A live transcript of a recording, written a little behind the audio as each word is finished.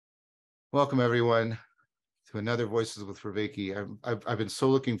Welcome, everyone, to another Voices with Vervaeke. I've been so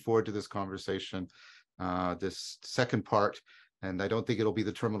looking forward to this conversation, this second part, and I don't think it'll be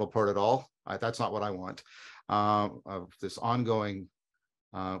the terminal part at all. That's not what I want, of this ongoing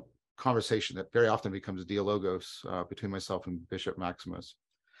conversation that very often becomes dialogos between myself and Bishop Maximus.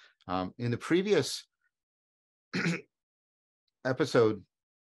 In the previous episode,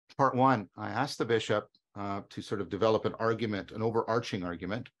 part one, I asked the bishop to sort of develop an argument, an overarching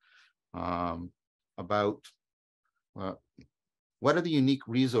argument, about what are the unique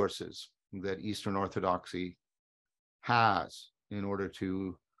resources that Eastern Orthodoxy has in order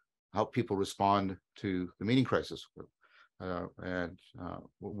to help people respond to the meaning crisis, and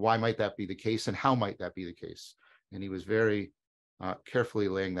why might that be the case, and how might that be the case? And he was very carefully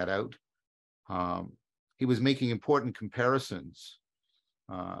laying that out. He was making important comparisons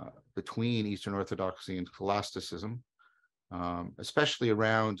between Eastern Orthodoxy and scholasticism, especially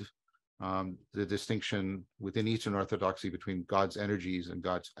around the distinction within Eastern Orthodoxy between God's energies and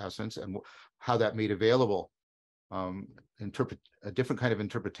God's essence, and how that made available a different kind of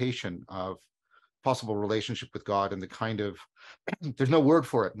interpretation of possible relationship with God, and the kind of, there's no word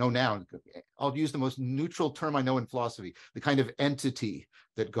for it, no noun. I'll use the most neutral term I know in philosophy, the kind of entity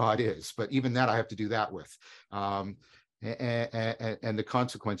that God is, but even that I have to do that with, and the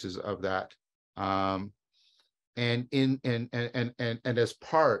consequences of that. And as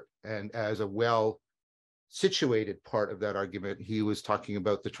part and as a well-situated part of that argument, he was talking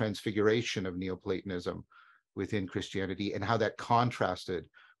about the transfiguration of Neoplatonism within Christianity and how that contrasted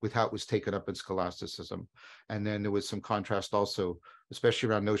with how it was taken up in scholasticism. And then there was some contrast also, especially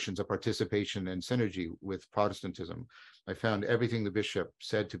around notions of participation and synergy with Protestantism. I found everything the bishop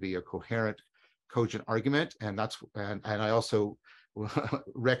said to be a coherent, cogent argument, and I also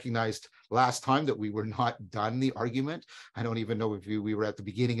recognized last time that we were not done the argument. I don't even know if we were at the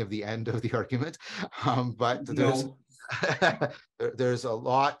beginning of the end of the argument, but there's a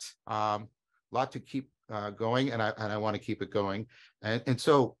lot to keep going, and I want to keep it going. And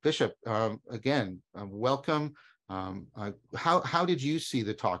so, Bishop, again, welcome. How did you see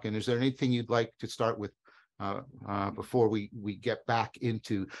the talk, and is there anything you'd like to start with before we get back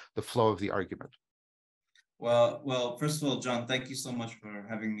into the flow of the argument? Well, first of all, John, thank you so much for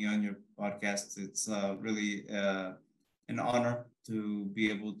having me on your podcast. It's really an honor to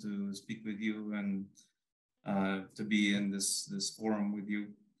be able to speak with you and to be in this forum with you.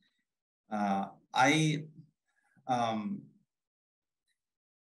 I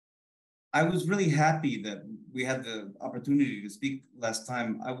was really happy that we had the opportunity to speak last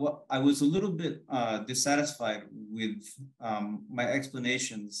time. I was a little bit dissatisfied with my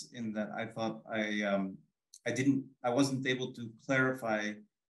explanations, in that I thought I wasn't able to clarify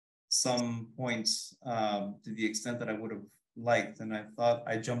some points to the extent that I would have liked, and I thought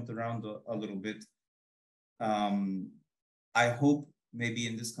I jumped around a little bit. I hope maybe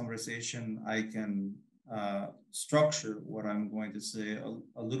in this conversation I can structure what I'm going to say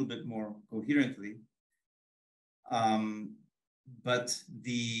a little bit more coherently. But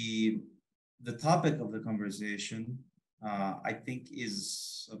the topic of the conversation, I think,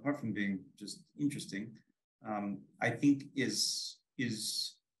 is, apart from being just interesting, I think is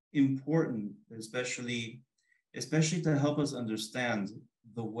important, especially to help us understand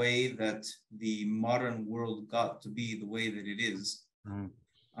the way that the modern world got to be the way that it is.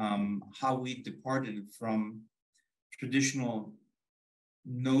 How we departed from traditional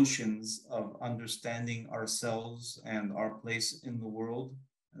notions of understanding ourselves and our place in the world,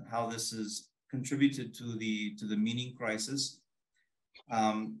 and how this has contributed to the meaning crisis.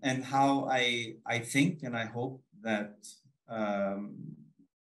 And how I think and I hope that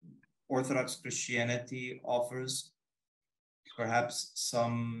Orthodox Christianity offers perhaps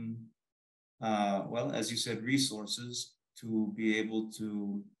some, as you said, resources to be able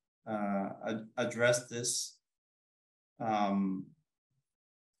to address this. I'm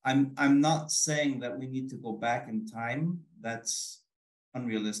not saying that we need to go back in time. That's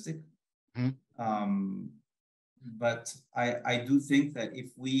unrealistic. Mm-hmm. But I do think that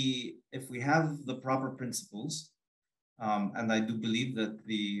if we have the proper principles, and I do believe that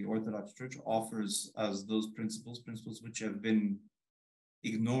the Orthodox Church offers us those principles which have been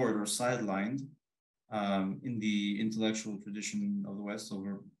ignored or sidelined in the intellectual tradition of the West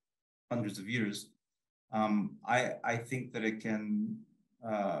over hundreds of years, I think that it can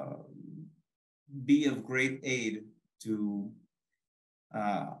be of great aid to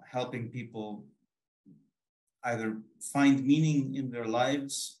helping people either find meaning in their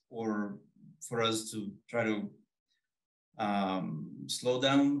lives, or for us to try to slow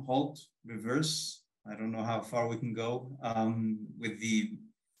down, halt, reverse. I don't know how far we can go with the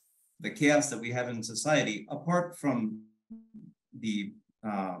chaos that we have in society, apart from the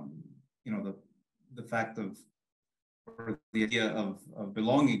the fact of, or the idea of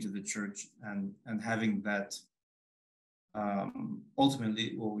belonging to the church and having that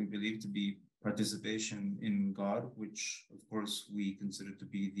ultimately what we believe to be participation in God, which of course we consider to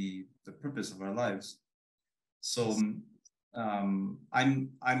be the purpose of our lives. So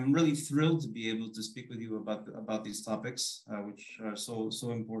I'm really thrilled to be able to speak with you about these topics, which are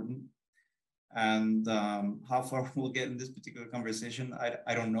so important. And how far we'll get in this particular conversation,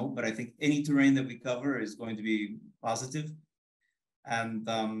 I don't know, but I think any terrain that we cover is going to be positive. And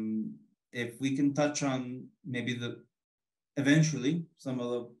if we can touch on maybe eventually some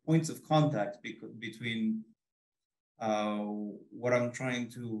of the points of contact between what I'm trying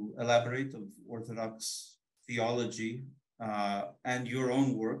to elaborate of Orthodox theology and your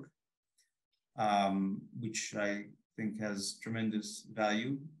own work, which I think has tremendous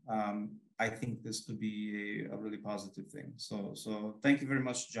value. I think this could be a really positive thing. So thank you very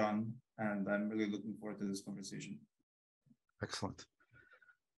much, John, and I'm really looking forward to this conversation. Excellent.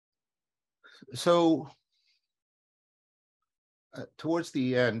 So towards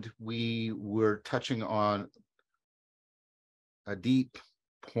the end, we were touching on a deep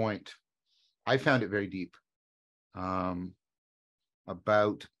point. I found it very deep,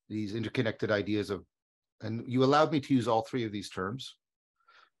 about these interconnected ideas of, and you allowed me to use all three of these terms.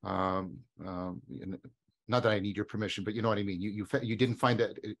 Not that I need your permission, but you know what I mean. You didn't find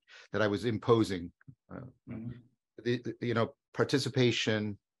that I was imposing,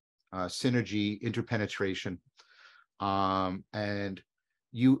 participation, synergy, interpenetration, and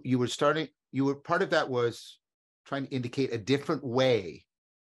you were part of that was trying to indicate a different way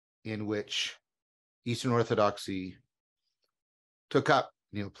in which Eastern Orthodoxy took up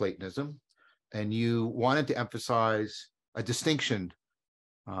Neoplatonism, and you wanted to emphasize a distinction.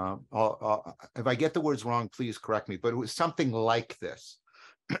 If I get the words wrong, please correct me, but it was something like this.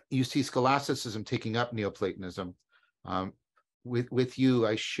 You see scholasticism taking up Neoplatonism. With you,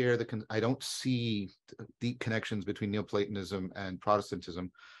 I share I don't see deep connections between Neoplatonism and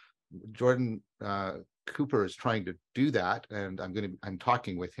Protestantism. Jordan Cooper is trying to do that, and I'm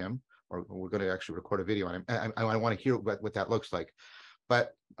talking with him, or we're going to actually record a video on him. I want to hear what that looks like.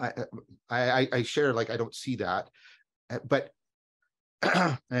 But I share, like, I don't see that, but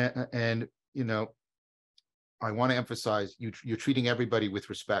and I want to emphasize you're treating everybody with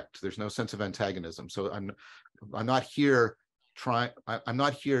respect. There's no sense of antagonism. So I'm not here I'm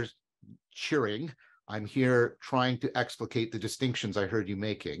not here cheering. I'm here trying to explicate the distinctions I heard you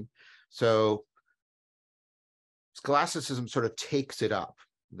making. So scholasticism sort of takes it up.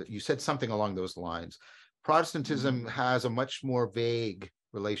 You said something along those lines. Protestantism has a much more vague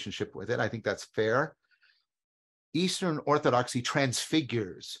relationship with it. I think that's fair. Eastern Orthodoxy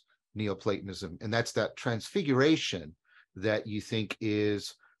transfigures Neoplatonism, and that's that transfiguration that you think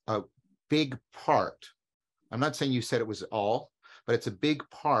is a big part. I'm not saying you said it was all, but it's a big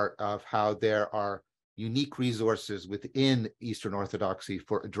part of how there are unique resources within Eastern Orthodoxy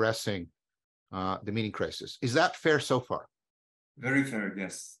for addressing the meaning crisis. Is that fair so far? Very fair,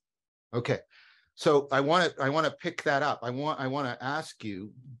 yes. Okay. So I want to pick that up. I want to ask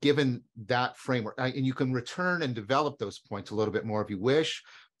you, given that framework, and you can return and develop those points a little bit more if you wish.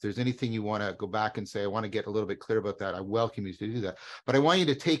 If there's anything you want to go back and say, I want to get a little bit clear about that, I welcome you to do that. But I want you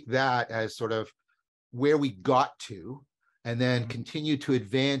to take that as sort of where we got to, and then continue to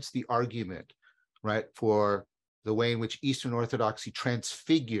advance the argument, right, for the way in which Eastern Orthodoxy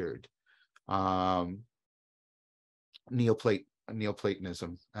transfigured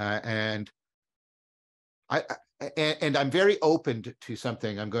Neoplatonism, and I'm very open to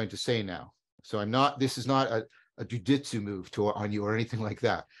something I'm going to say now. So I'm not. This is not a jujitsu move on you or anything like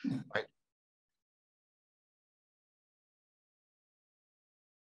that. Right?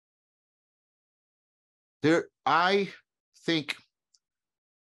 I think.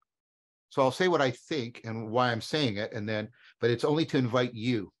 So I'll say what I think and why I'm saying it, but it's only to invite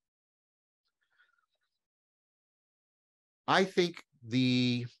you. I think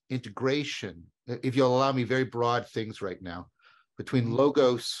the integration, if you'll allow me very broad things right now, between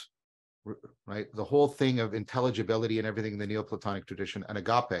logos, right, the whole thing of intelligibility and everything in the Neoplatonic tradition, and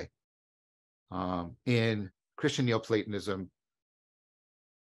agape in Christian Neoplatonism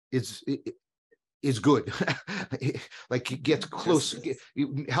is good. Like, it gets close, it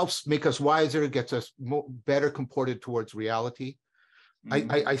helps make us wiser, it gets us better comported towards reality.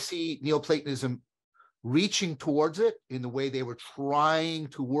 I see Neoplatonism reaching towards it in the way they were trying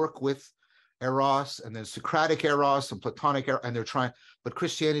to work with Eros, and then Socratic Eros and Platonic Eros, and they're trying, but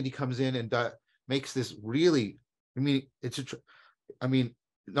Christianity comes in and makes this really,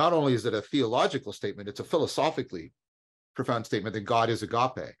 not only is it a theological statement, it's a philosophically profound statement that God is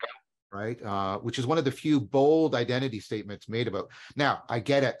agape, right? Which is one of the few bold identity statements made about. Now, I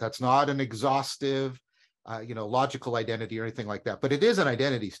get it. That's not an exhaustive, logical identity or anything like that, but it is an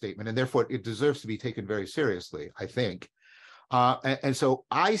identity statement, and therefore it deserves to be taken very seriously, I think. And so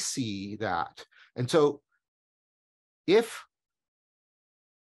I see that. And so if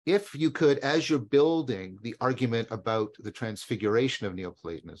you could, as you're building the argument about the transfiguration of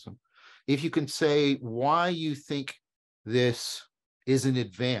Neoplatonism, if you can say why you think this is an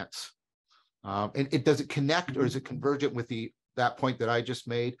advance, and does it connect or is it convergent with that point that I just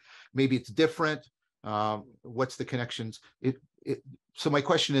made? Maybe it's different. What's the connections? So my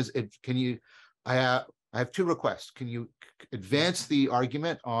question is, I have two requests. Can you advance the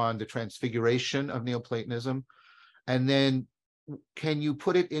argument on the transfiguration of Neoplatonism? And then can you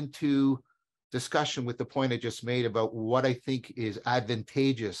put it into discussion with the point I just made about what I think is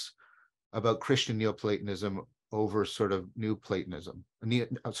advantageous about Christian Neoplatonism over sort of New Platonism?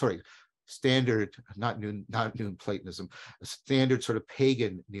 Standard, not new Platonism, standard sort of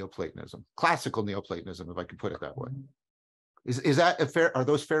pagan Neoplatonism, classical Neoplatonism, if I can put it that way. Is that a fair? Are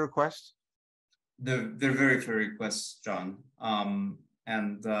those fair requests? They're very fair requests, John.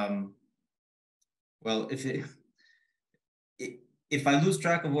 Well, if I lose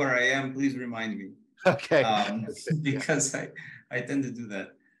track of where I am, please remind me. Okay. Because I tend to do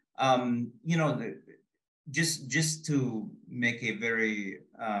that. Just to make a very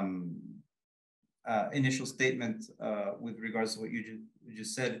initial statement with regards to what you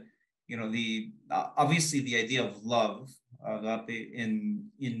just said, obviously the idea of love, agape,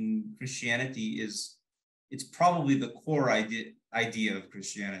 in Christianity it's probably the core idea of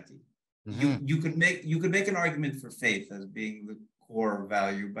Christianity. Mm-hmm. You could make an argument for faith as being the core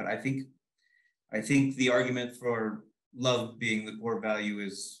value, but I think the argument for love being the core value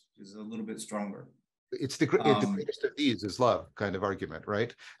is a little bit stronger. It's the greatest of these is love kind of argument,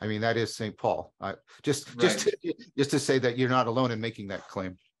 right? I mean, that is St. Paul. Just to say that you're not alone in making that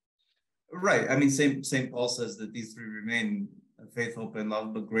claim. Right. I mean, St. Paul says that these three remain: faith, hope, and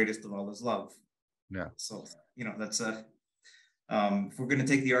love, but greatest of all is love. Yeah. So, that's if we're going to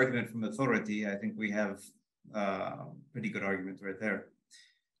take the argument from authority, I think we have pretty good argument right there.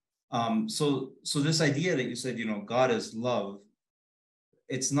 So this idea that you said, God is love,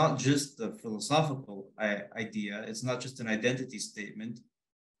 it's not just a philosophical idea. It's not just an identity statement,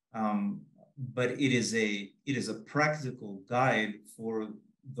 but it is a practical guide for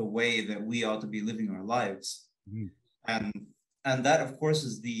the way that we ought to be living our lives. Mm-hmm. And that, of course,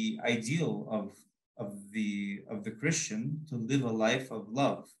 is the ideal of the Christian, to live a life of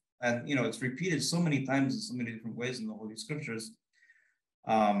love. And it's repeated so many times in so many different ways in the Holy Scriptures.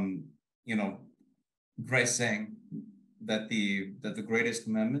 Christ saying that the greatest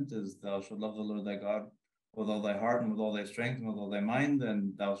commandment is, thou shalt love the Lord thy God with all thy heart and with all thy strength and with all thy mind,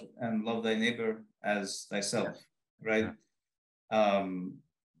 and love thy neighbor as thyself. Right?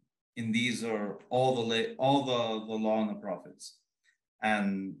 In these are all the law and the prophets.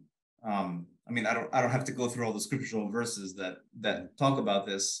 And I mean, I don't have to go through all the scriptural verses that talk about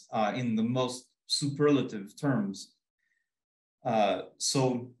this in the most superlative terms.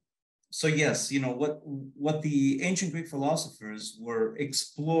 So yes, what the ancient Greek philosophers were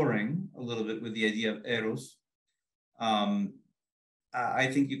exploring a little bit with the idea of eros, I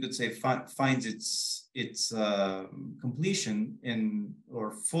think you could say finds its completion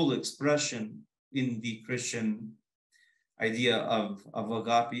or full expression in the Christian idea of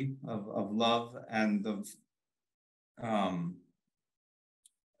agape, of love, and of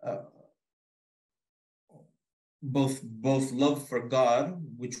both love for God,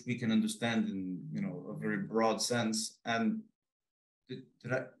 which we can understand in a very broad sense, and did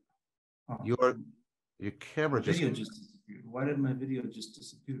I? Oh, your camera just disappeared. Why did my video just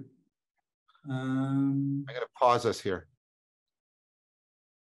disappear? I'm going to pause us here.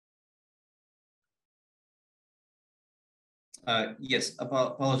 Yes,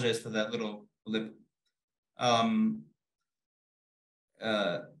 apologize for that little blip.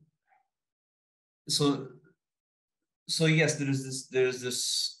 So yes, there's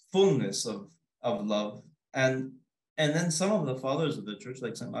this fullness of love, and then some of the fathers of the church,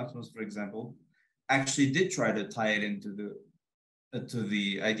 like St. Maximus, for example, actually did try to tie it into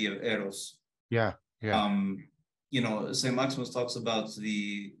the idea of eros. Yeah. St. Maximus talks about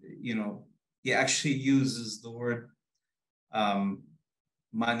he actually uses the word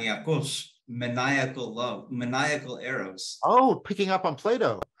maniacal love, maniacal eros. Oh, picking up on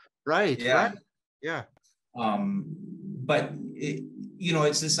Plato. Right. Yeah. Right. Yeah. But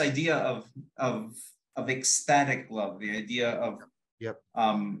it's this idea of ecstatic love, the idea of Yep.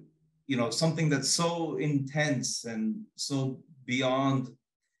 Something that's so intense and so beyond,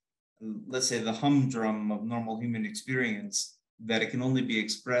 let's say, the humdrum of normal human experience, that it can only be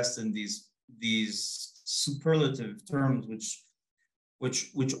expressed in these superlative terms,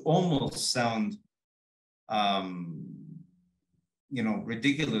 which almost sound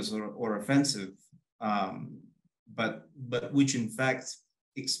ridiculous or offensive, but which in fact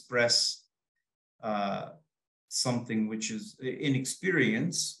express something which is in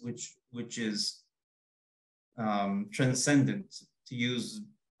experience, which is transcendent. To use,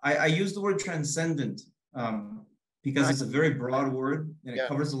 I use the word transcendent because it's a very broad word and it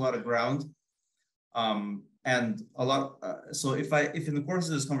covers a lot of ground. And a lot. So if in the course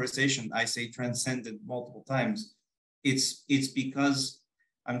of this conversation I say transcendent multiple times, it's because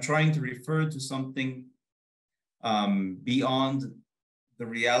I'm trying to refer to something beyond the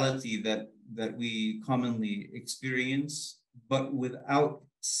reality that we commonly experience, but without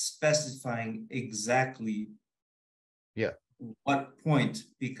specifying exactly what point,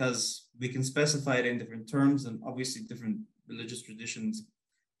 because we can specify it in different terms, and obviously different religious traditions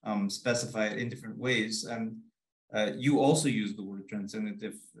specify it in different ways. And you also use the word transcendent,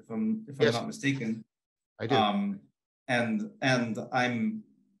 if I'm not mistaken. I do. And I'm,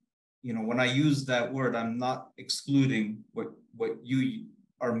 when I use that word, I'm not excluding what you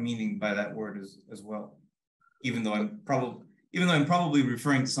are meaning by that word as well, even though I'm probably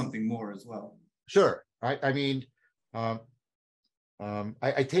referring to something more as well. Sure. I mean, I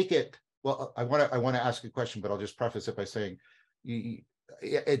take it. Well, I want to ask a question, but I'll just preface it by saying,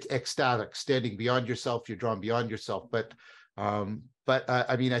 it's ecstatic, standing beyond yourself. You're drawn beyond yourself. But I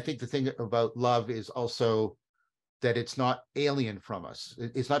mean, I think the thing about love is also that it's not alien from us.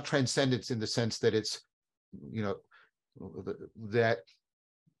 It's not transcendence in the sense that it's, that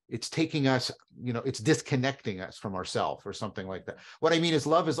it's taking us, it's disconnecting us from ourselves or something like that. What I mean is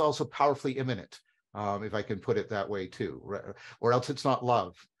love is also powerfully immanent, if I can put it that way too, or else it's not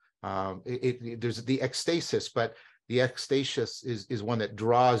love. There's the ecstasis, but the ecstasis is one that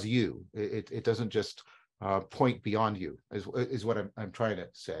draws you. It doesn't just point beyond you, is what I'm trying to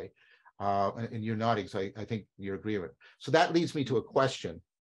say. And you're nodding, so I think you're agreeing with it. So that leads me to a question,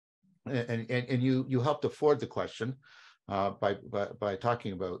 and you helped afford the question by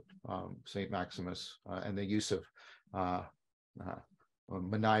talking about Saint Maximus and the use of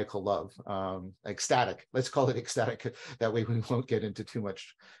maniacal love, ecstatic. Let's call it ecstatic. That way we won't get into too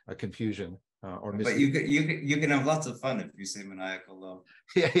much confusion or But you can have lots of fun if you say maniacal love.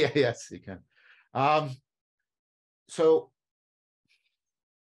 Yes, you can. So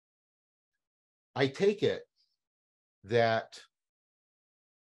I take it that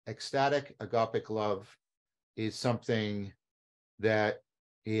ecstatic agapic love is something that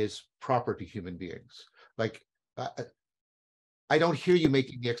is proper to human beings. Like, I don't hear you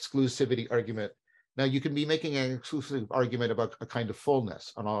making the exclusivity argument. Now, you can be making an exclusive argument about a kind of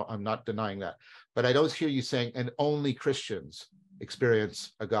fullness, and I'm not denying that. But I don't hear you saying, and only Christians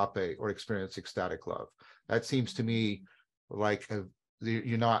experience agape or experience ecstatic love. That seems to me like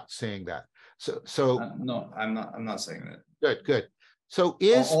you're not saying that. So no, I'm not saying Good. that. So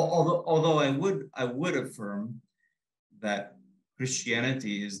although I would affirm that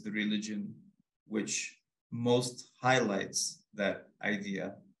Christianity is the religion which most highlights that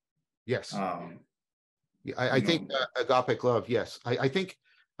idea. Yes. I think agapic love. Yes, I think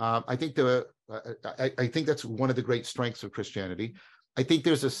that's one of the great strengths of Christianity. I think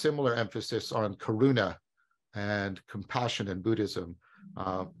there's a similar emphasis on karuna and compassion in Buddhism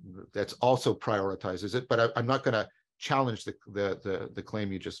that's also prioritizes it. But I'm not going to challenge the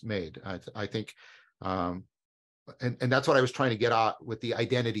claim you just made. I think, and that's what I was trying to get at with the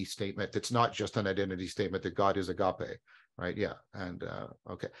identity statement. It's not just an identity statement that God is agape, right? Yeah, and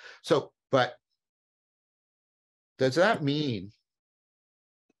okay. So, but does that mean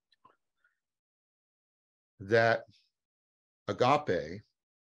that agape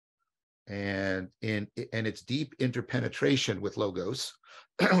and its deep interpenetration with logos,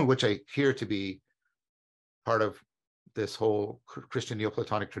 which I hear to be part of this whole Christian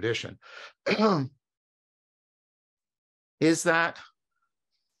Neoplatonic tradition, is that,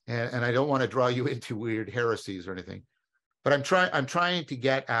 and I don't want to draw you into weird heresies or anything, but I'm trying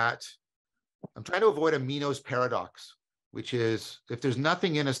to avoid a Minos paradox, which is if there's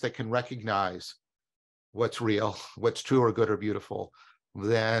nothing in us that can recognize what's real, what's true or good or beautiful,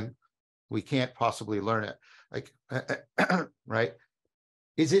 then we can't possibly learn it. Like, right?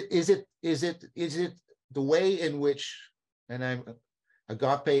 Is it the way in which, and I'm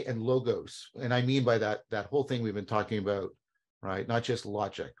agape and logos, and I mean by that whole thing we've been talking about, right? Not just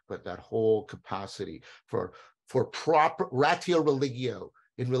logic, but that whole capacity for for proper ratio religio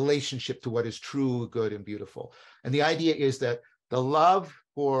in relationship to what is true, good, and beautiful. And the idea is that the love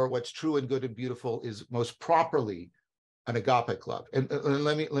for what's true and good and beautiful is most properly an agapic love. And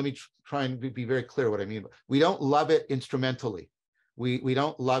let me try and be very clear what I mean. We don't love it instrumentally. We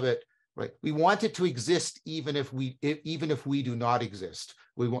don't love it, right? We want it to exist even if we do not exist.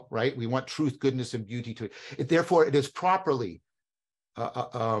 We want truth, goodness, and beauty to it. Therefore, it is properly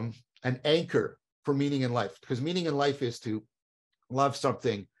an anchor for meaning in life, because meaning in life is to love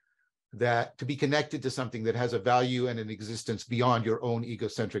something, that to be connected to something that has a value and an existence beyond your own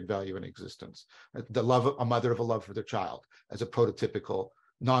egocentric value and existence. The love of a mother of a love for their child as a prototypical,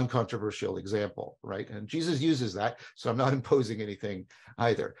 non-controversial example, right? And Jesus uses that, so I'm not imposing anything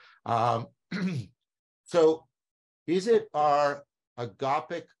either. So is it our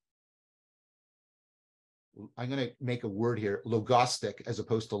agapic, I'm going to make a word here, logostic as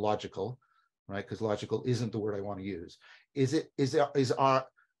opposed to logical, right? Because logical isn't the word I want to use. Is our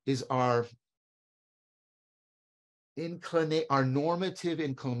normative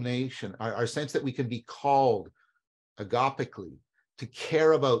inclination, our sense that we can be called agapically to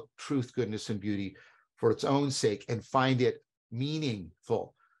care about truth, goodness, and beauty for its own sake and find it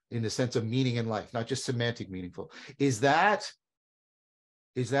meaningful in the sense of meaning in life, not just semantic meaningful. Is that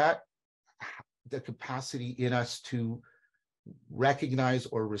the capacity in us to recognize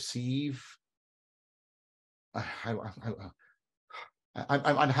or receive?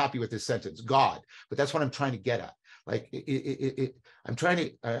 I'm unhappy with this sentence, God, but that's what I'm trying to get at. Like I'm trying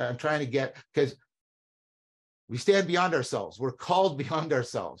to get, because we stand beyond ourselves. We're called beyond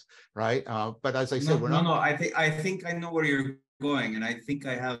ourselves, right? But as I said, we're not. No. I think I know where you're going, and I think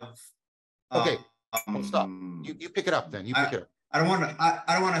I have. Okay, I'll stop. You pick it up then. You pick it up. I don't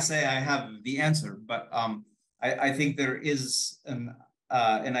want to say I have the answer, but I think there is an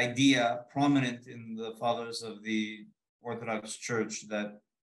idea prominent in the fathers of the Orthodox Church that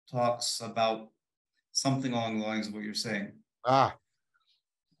talks about something along the lines of what you're saying.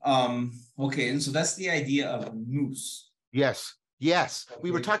 Okay, and so that's the idea of nous. Yes. Okay.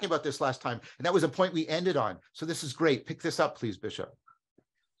 We were talking about this last time, and that was a point we ended on. So this is great. Pick this up, please, Bishop.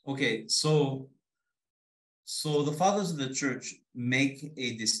 Okay, so the fathers of the Church make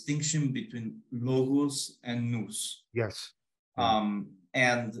a distinction between logos and nous. Yes.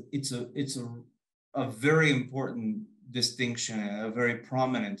 And it's a very important distinction, a very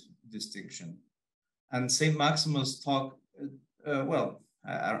prominent distinction. And St. Maximus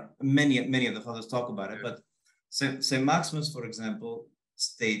many of the fathers talk about it, but St. Maximus, for example,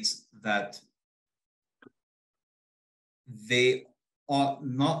 states that they ought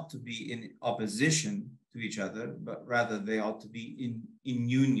not to be in opposition to each other, but rather they ought to be in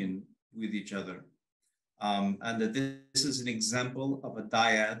union with each other. And that this is an example of a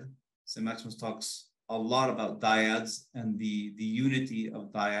dyad. St. Maximus talks a lot about dyads and the unity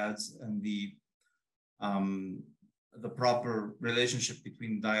of dyads and the proper relationship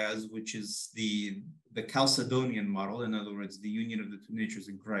between dyads, which is the Chalcedonian model. In other words, the union of the two natures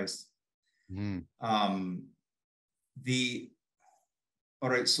in Christ. All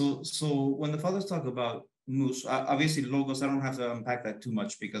right, so when the fathers talk about nous, obviously logos, I don't have to unpack that too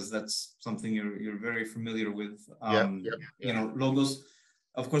much because that's something you're very familiar with. You know, logos,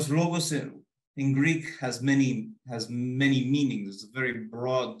 of course, logos in Greek has many meanings. It's a very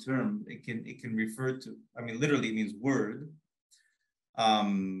broad term. It can refer to, I mean, literally it means word.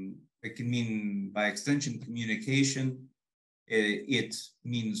 It can mean, by extension, communication. It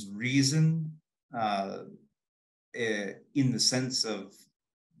means reason in the sense of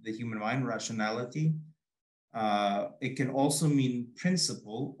the human mind, rationality. It can also mean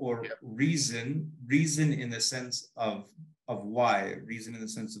principle or reason in the sense of why, reason in the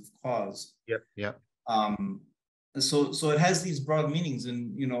sense of cause. So it has these broad meanings,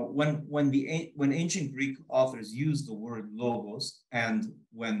 and you know, when ancient Greek authors used the word logos, and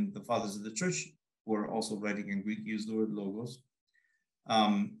when the fathers of the Church were also writing in Greek used the word logos,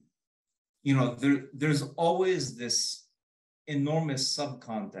 you know, there's always this enormous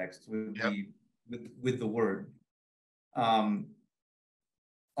subcontext with the word.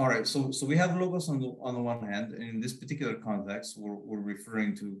 All right, so we have logos on the one hand, and in this particular context, we're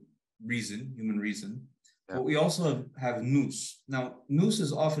referring to reason, human reason. But we also have nous. Now, nous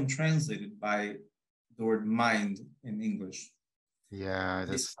is often translated by the word mind in English.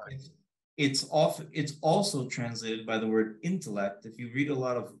 It's also translated by the word intellect. If you read a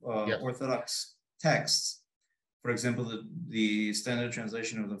lot of Orthodox texts, for example, the standard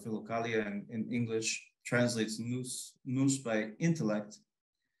translation of the Philokalia in English translates nous by intellect,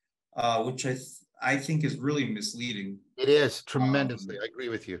 which I think is really misleading. It is tremendously. I agree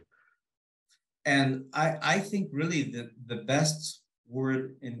with you. I think really the best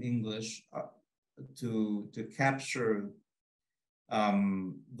word in English to capture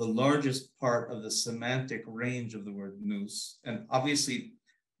the largest part of the semantic range of the word nous, and obviously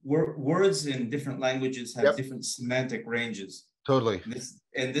words in different languages have Yep, different semantic ranges. totally.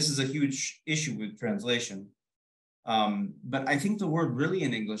 This is a huge issue with translation. But I think the word really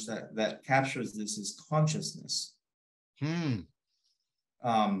in English that captures this is consciousness.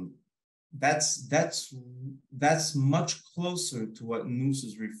 That's much closer to what nous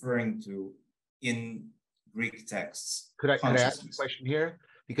is referring to in Greek texts. Could I ask a question here?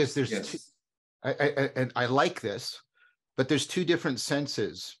 Because there's yes. two, and I like this, but there's two different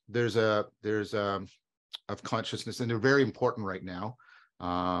senses. There's of consciousness, and they're very important right now.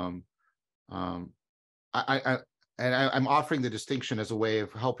 I'm offering the distinction as a way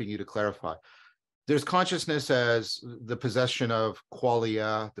of helping you to clarify. There's consciousness as the possession of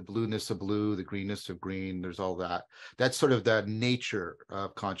qualia, the blueness of blue, the greenness of green. There's all that. That's sort of the nature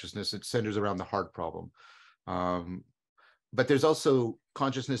of consciousness. It centers around the heart problem. But there's also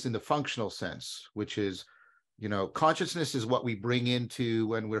consciousness in the functional sense, which is, consciousness is what we bring into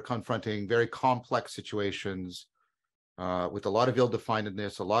when we're confronting very complex situations with a lot of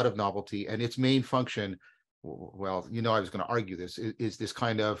ill-definedness, a lot of novelty, and its main function, well, I was going to argue this, is this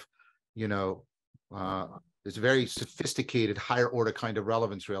kind of, this very sophisticated higher order kind of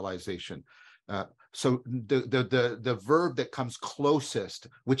relevance realization. So the verb that comes closest,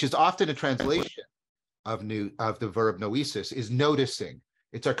 which is often a translation of the verb noesis, is noticing.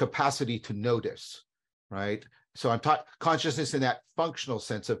 It's our capacity to notice, right? So I'm talking consciousness in that functional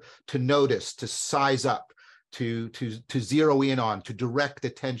sense of to notice, to size up, to zero in on, to direct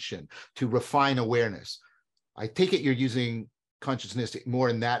attention, to refine awareness. I take it you're using consciousness more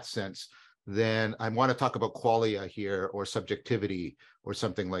in that sense than I want to talk about qualia here or subjectivity or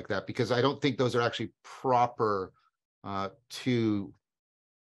something like that, because I don't think those are actually proper to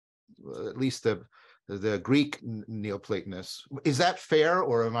at least the Greek Neoplatonists. Is that fair,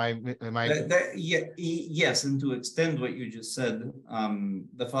 or am I? Yes, and to extend what you just said,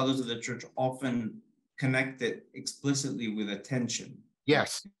 the fathers of the church often connect it explicitly with attention.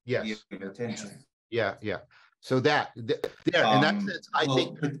 Yes. Attention. Yeah. So there, in that sense, I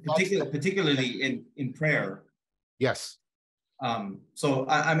think particularly in prayer. Yes. So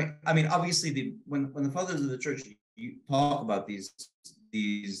I mean, obviously, when the fathers of the church talk about these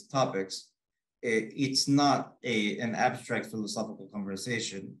topics, it's not an abstract philosophical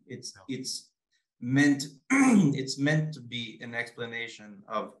conversation. It's meant to be an explanation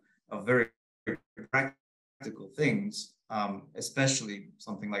of very practical things, especially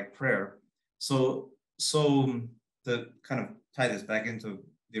something like prayer. So to kind of tie this back into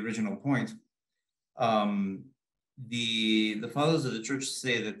the original point, the fathers of the church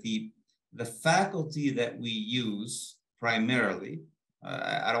say that the faculty that we use primarily,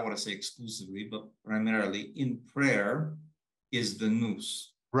 I don't want to say exclusively, but primarily in prayer, is the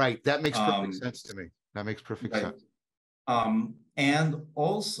nous. Right. That makes perfect sense to me. That makes perfect sense. And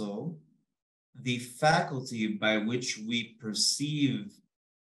also the faculty by which we perceive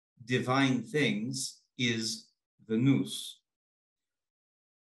divine things is the nous.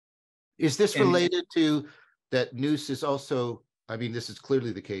 Is this related to that nous is also, I mean, this is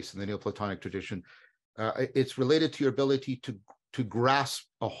clearly the case in the Neoplatonic tradition. It's related to your ability to grasp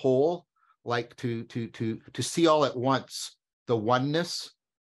a whole, like to see all at once the oneness,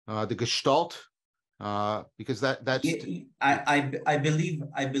 the gestalt, because that's. I believe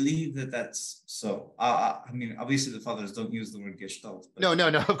that's so. I mean, obviously the fathers don't use the word gestalt. But, no.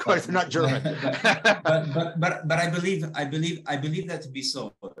 Of course, they're not German. but I believe that to be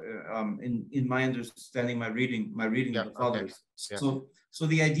so. In my understanding, my reading of the fathers. Okay. Yeah. So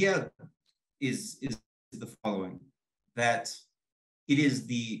the idea is the following: that it is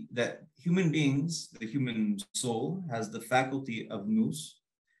that human beings, the human soul, has the faculty of nous.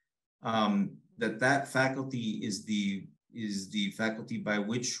 That faculty is the faculty by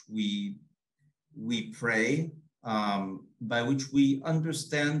which we pray, by which we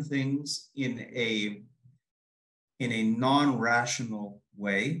understand things in a non-rational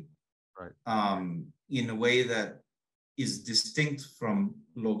way, right. In a way that is distinct from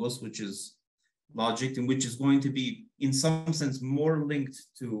logos, which is logic, and which is going to be, in some sense, more linked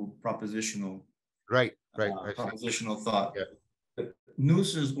to propositional, propositional thought. Yeah. But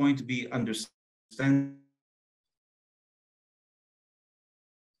nous is going to be understanding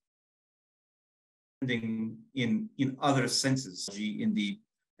in other senses, in the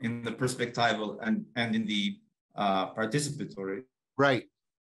perspectival and in the participatory. Right.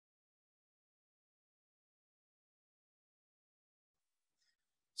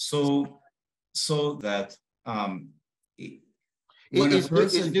 So so that when a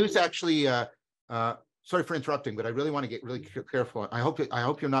person is nous actually sorry for interrupting, but I really want to get really careful. I hope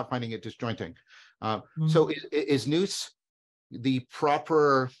you're not finding it disjointing. So is nous the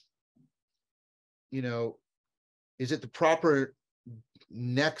proper, is it the proper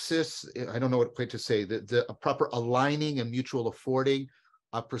nexus? I don't know what way to say, the proper aligning and mutual affording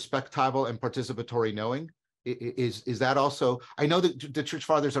of perspectival and participatory knowing? Is that also? I know that the church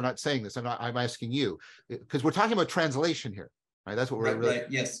fathers are not saying this. I'm asking you, because we're talking about translation here, right? That's what we're right.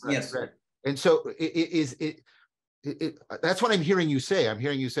 Yes. Right. And so that's what I'm hearing you say. I'm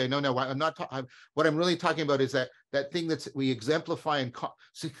hearing you say, no, I'm not. What I'm really talking about is that thing that we exemplify, and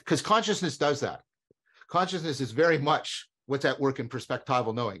because consciousness does that. Consciousness is very much what's at work in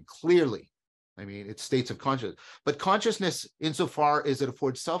perspectival knowing, clearly. I mean, it's states of consciousness. But consciousness, insofar as it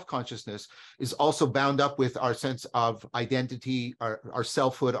affords self-consciousness, is also bound up with our sense of identity, our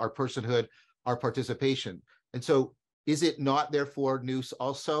selfhood, our personhood, our participation. And so is it not, therefore, nous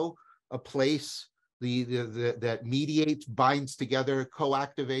also a place that mediates, binds together,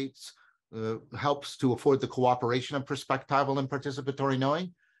 co-activates, helps to afford the cooperation of perspectival and participatory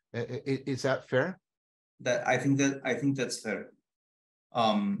knowing? Is that fair? I think that's fair.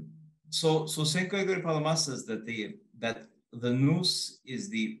 So St. Gregory Palamas says that the nous is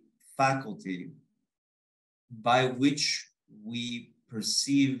the faculty by which we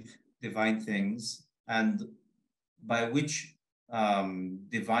perceive divine things, and by which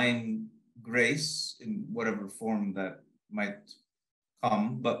divine grace, in whatever form that might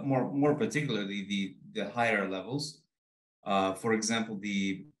come, but more particularly the higher levels. For example,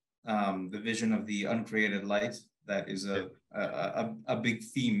 the vision of the uncreated light, that is a big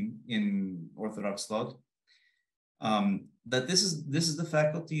theme in Orthodox thought. That this is the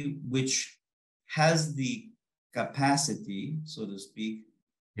faculty which has the capacity, so to speak,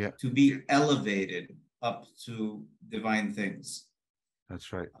 to be elevated up to divine things.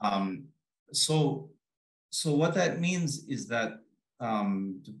 That's right. So what that means is that,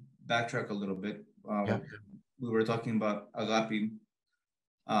 to backtrack a little bit, we were talking about agape.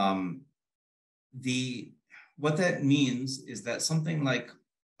 What that means is that something like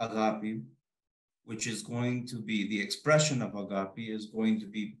agape, which is going to be the expression of agape, is going to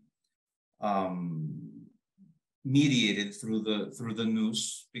be mediated through the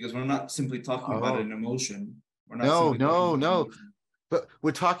nous, because we're not simply talking about an emotion. We're not no. But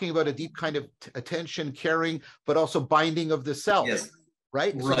we're talking about a deep kind of attention, caring, but also binding of the self. Yes.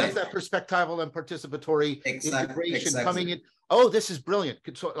 Right? So that's that perspectival and participatory integration coming in. Oh, this is brilliant.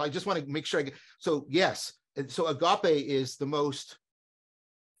 So I just want to make sure. So yes. And so agape is the most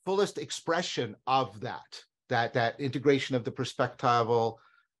fullest expression of that integration of the perspectival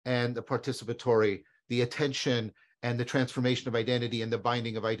and the participatory, the attention and the transformation of identity and the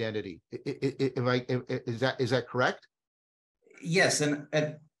binding of identity. Is that correct? Yes.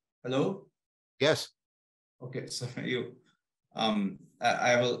 And hello? Yes. Okay. So I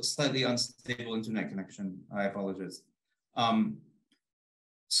have a slightly unstable internet connection. I apologize.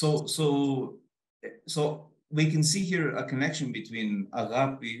 So we can see here a connection between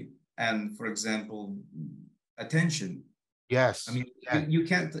agape and, for example, attention. Yes. I mean, you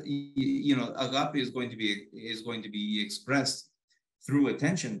can't. Agape is going to be expressed through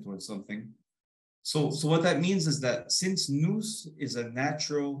attention towards something. So what that means is that since nous is a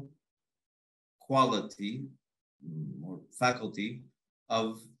natural quality or faculty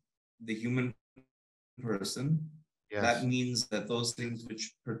of the human person, that means that those things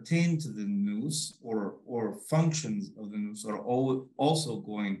which pertain to the nous or functions of the nous are also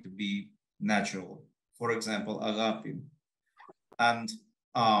going to be natural. For example, agape. And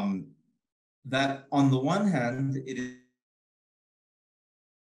that on the one hand, it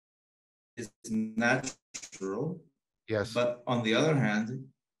is natural. Yes. But on the other hand,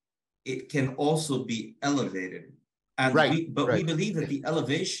 it can also be elevated. And we believe that the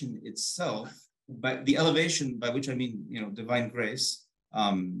elevation itself, but the elevation by which I mean, divine grace,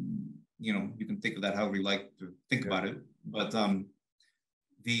 you can think of that however you like to think about it, but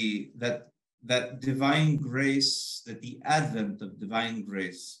that divine grace, that the advent of divine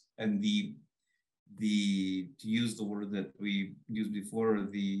grace and the to use the word that we used before,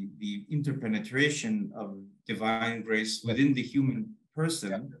 the interpenetration of divine grace within the human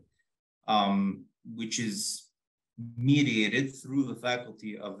person, which is mediated through the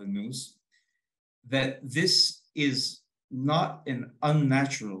faculty of the nous, that this is not an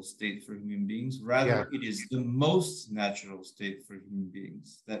unnatural state for human beings, rather it is the most natural state for human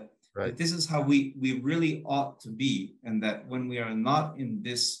beings, that this is how we really ought to be, and that when we are not in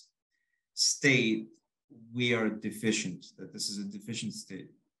this state, we are deficient, that this is a deficient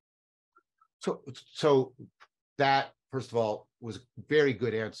state. So that, first of all, was a very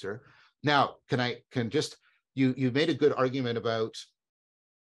good answer. Now, you made a good argument about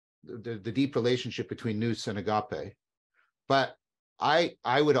the deep relationship between nous and agape, but I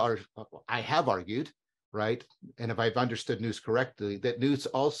have argued, right, and if I've understood nous correctly, that nous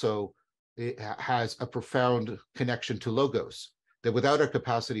also has a profound connection to logos, that without our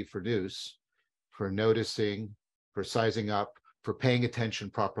capacity for nous, for noticing, for sizing up, for paying attention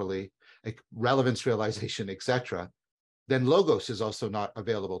properly, like relevance realization, etc., then logos is also not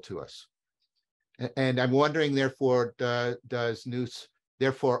available to us. And I'm wondering, therefore, does nous,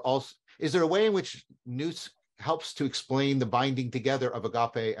 therefore, also, is there a way in which nous helps to explain the binding together of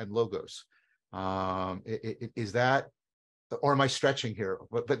agape and logos? Is that, or am I stretching here?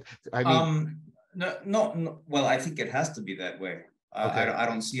 But I mean, no. Well, I think it has to be that way. Okay. I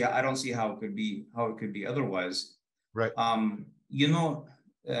don't see how it could be otherwise. Right.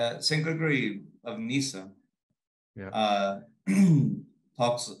 Saint Gregory of Nyssa, Yeah.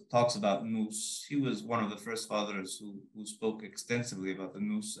 talks about nous. He was one of the first fathers who spoke extensively about the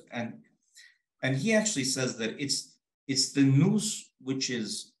nous, and he actually says that it's the nous which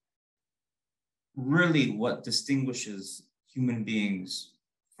is really what distinguishes human beings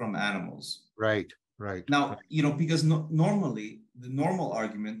from animals. Right. Right. Now, because normally the normal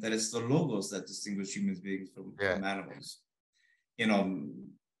argument that it's the logos that distinguish human beings from animals.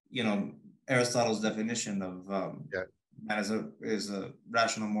 Aristotle's definition of man is a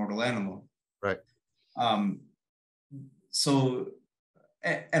rational mortal animal. Right. So,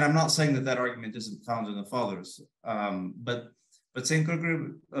 and I'm not saying that argument isn't found in the fathers, but Saint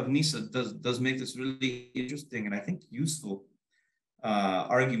Gregory of Nyssa does make this really interesting and I think useful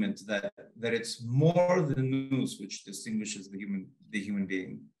argument that it's more the nous which distinguishes the human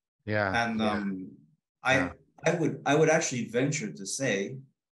being. Yeah. And I would actually venture to say,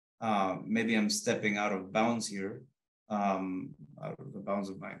 maybe I'm stepping out of bounds here, out of the bounds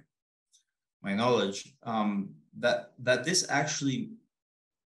of my knowledge, that this actually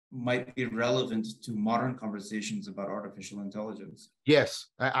might be relevant to modern conversations about artificial intelligence. Yes,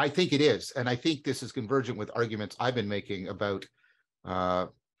 I think it is. And I think this is convergent with arguments I've been making about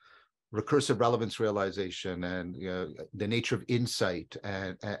recursive relevance realization and the nature of insight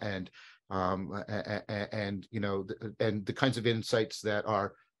and the kinds of insights that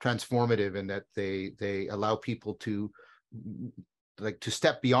are transformative and that they allow people to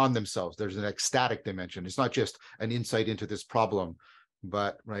step beyond themselves. There's an ecstatic dimension. It's not just an insight into this problem,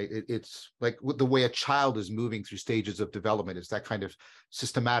 but it's like the way a child is moving through stages of development. It's that kind of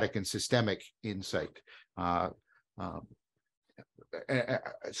systematic and systemic insight.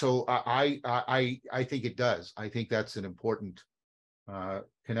 So I think it does. I think that's an important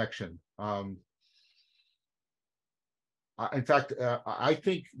connection. In fact, I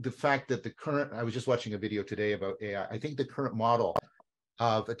think the fact that I was just watching a video today about AI. I think the current model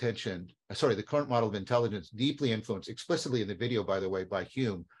of the current model of intelligence, deeply influenced, explicitly in the video, by the way, by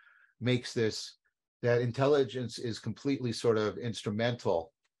Hume, makes that intelligence is completely sort of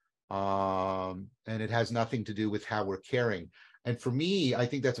instrumental, and it has nothing to do with how we're caring. And for me, I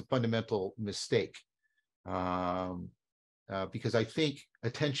think that's a fundamental mistake, because I think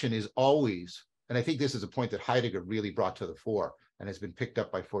attention is always, and I think this is a point that Heidegger really brought to the fore and has been picked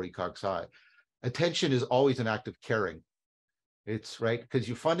up by Forty Coxai. Attention is always an act of caring. It's right, because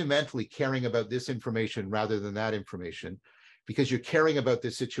you're fundamentally caring about this information rather than that information, because you're caring about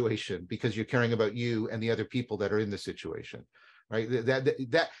this situation, because you're caring about you and the other people that are in the situation, right?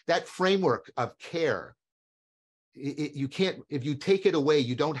 That framework of care, you can't, if you take it away,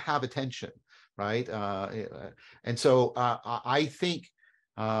 you don't have attention, right? And so I think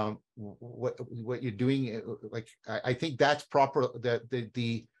what you're doing, I think that's proper.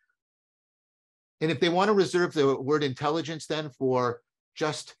 And if they want to reserve the word intelligence then for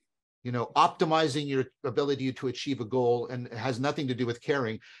just, optimizing your ability to achieve a goal and it has nothing to do with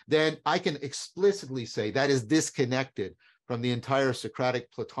caring, then I can explicitly say that is disconnected from the entire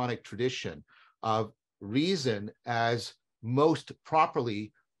Socratic Platonic tradition of reason as most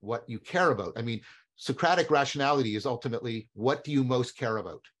properly what you care about. I mean, Socratic rationality is ultimately, what do you most care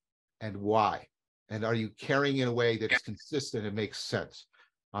about and why? And are you caring in a way that is consistent and makes sense?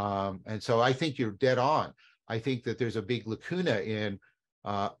 And so I think you're dead on. I think that there's a big lacuna in,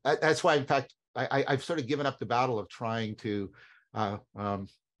 that's why, in fact, I've sort of given up the battle of trying to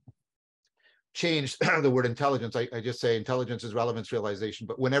change the word intelligence. I just say intelligence is relevance realization,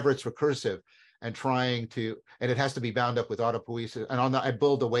 but whenever it's recursive and trying to, and it has to be bound up with autopoiesis, and on that, I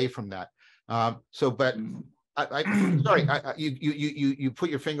build away from that. But sorry, you put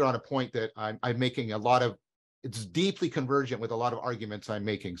your finger on a point that I'm making a lot of it's deeply convergent with a lot of arguments I'm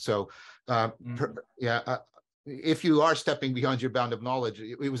making. So if you are stepping beyond your bound of knowledge,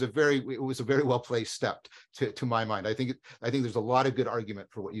 it was a very well placed step to my mind. I think there's a lot of good argument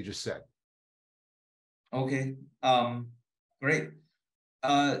for what you just said. Okay, great.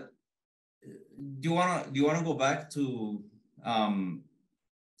 Do you want to go back to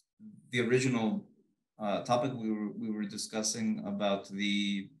the original topic we were discussing about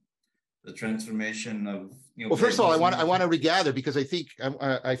the transformation of Well, first of all, I want to regather, because I think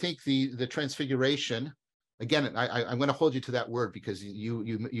the transfiguration, again, I'm going to hold you to that word because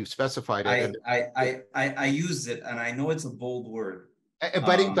you specified it. I used it, and I know it's a bold word.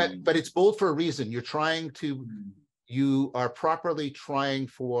 But it's bold for a reason. You are properly trying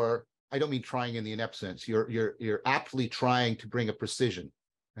for, I don't mean trying in the inept sense. You're aptly trying to bring a precision.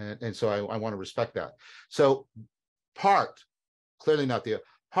 And so I want to respect that. So clearly not the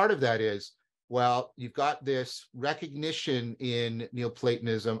part of that is, well, you've got this recognition in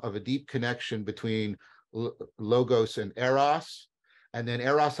Neoplatonism of a deep connection between logos and eros. And then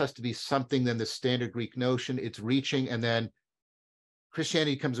eros has to be something than the standard Greek notion. It's reaching. And then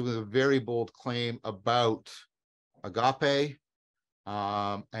Christianity comes with a very bold claim about agape.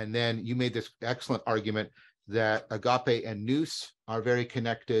 And then you made this excellent argument that agape and nous are very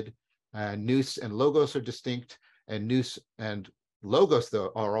connected. Nous and logos are distinct, and nous and logos,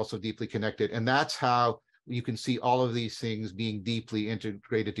 though, are also deeply connected. And that's how you can see all of these things being deeply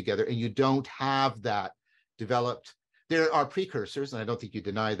integrated together. And you don't have that developed. There are precursors, and I don't think you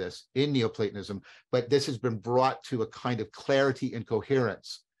deny this, in Neoplatonism, but this has been brought to a kind of clarity and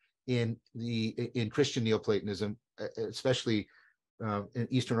coherence in Christian Neoplatonism, especially in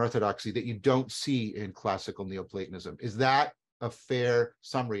Eastern Orthodoxy, that you don't see in classical Neoplatonism. Is that a fair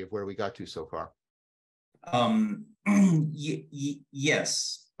summary of where we got to so far?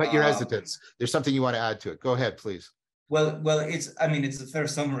 Yes. But your hesitance, there's something you want to add to it. Go ahead, please. Well, it's a fair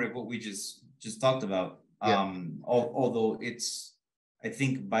summary of what we just talked about. Yeah. Although it's, I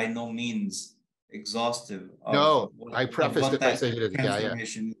think, by no means exhaustive. I prefaced it by saying it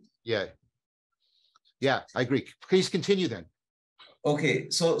is. Yeah, I agree. Please continue then. Okay,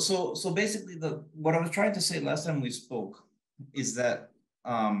 so basically, what I was trying to say last time we spoke is that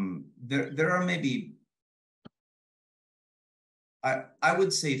there are maybe, I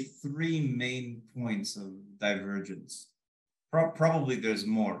would say, three main points of divergence. Probably there's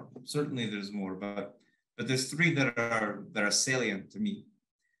more. Certainly there's more, but there's three that are salient to me.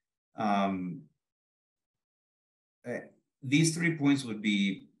 These 3 points would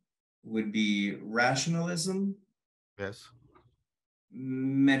be rationalism. Yes.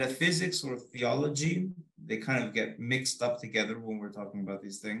 Metaphysics or theology. They kind of get mixed up together when we're talking about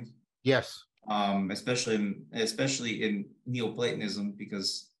these things. Yes. Especially in Neoplatonism,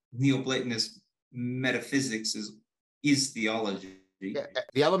 because Neoplatonist metaphysics is theology. Yeah,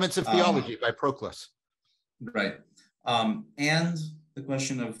 the Elements of Theology by Proclus. Right. And the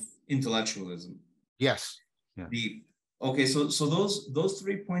question of intellectualism. Yes. Yeah. So those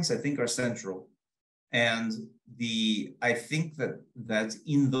 3 points, I think, are central. And I think that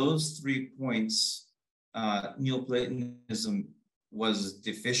in those 3 points, Neoplatonism was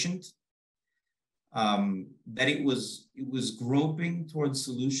deficient. That it was groping towards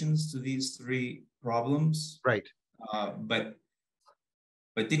solutions to these 3 problems. Right.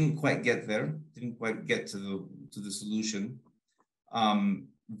 But didn't quite get there. Didn't quite get to the solution.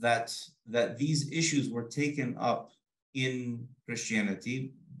 That these issues were taken up in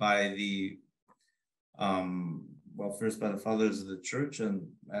Christianity by first by the fathers of the church, and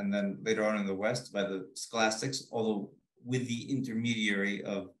then later on in the West by the scholastics, although with the intermediary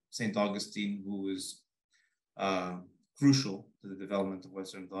of St. Augustine, who was crucial to the development of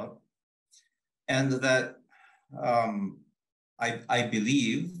Western thought. And that I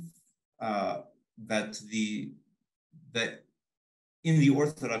believe that in the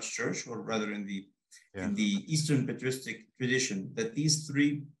Orthodox Church, or rather in the Eastern patristic tradition, that these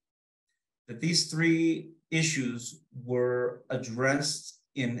three issues were addressed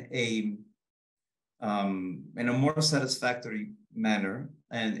in a more satisfactory manner,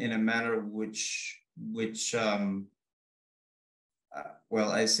 and in a manner which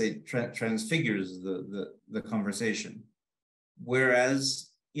I say transfigures the conversation. Whereas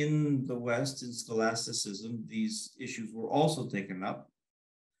in the West, in scholasticism, these issues were also taken up,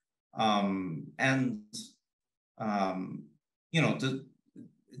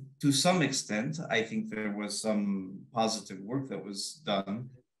 to some extent, I think there was some positive work that was done,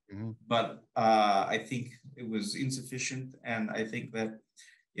 but I think it was insufficient, and I think that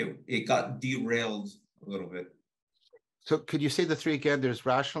it got derailed a little bit. So could you say the 3 again? There's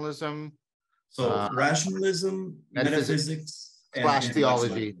rationalism, So rationalism, metaphysics, and /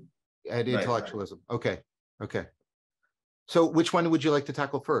 theology intellectualism. and Right. intellectualism. Okay. So which one would you like to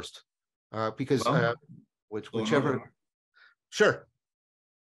tackle first? Because whichever. Sure.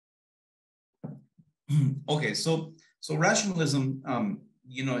 Okay, so rationalism,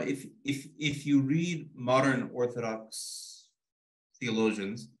 if you read modern Orthodox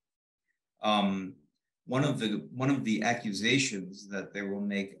theologians, one of the accusations that they will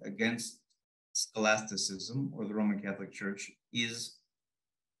make against scholasticism or the Roman Catholic Church is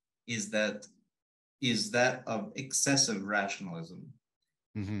that of excessive rationalism,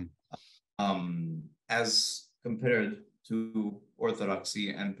 as compared to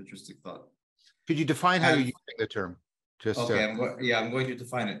orthodoxy and patristic thought. Could you define how you're using the term? Okay, I'm going to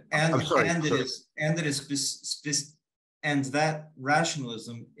define it. And that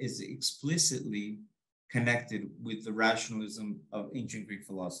rationalism is explicitly connected with the rationalism of ancient Greek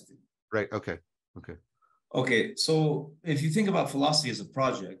philosophy. Right. Okay. So if you think about philosophy as a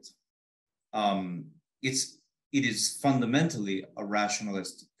project, it is fundamentally a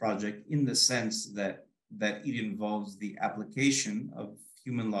rationalist project in the sense that it involves the application of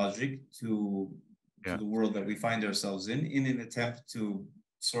human logic to the world that we find ourselves in an attempt to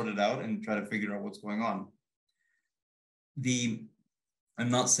sort it out and try to figure out what's going on. I'm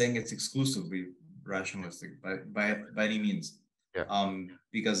not saying it's exclusively rationalistic by any means,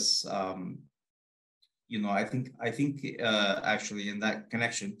 because I think actually in that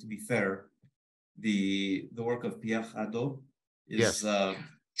connection, to be fair, the work of Pierre Hadot is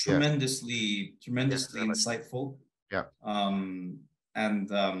tremendously insightful.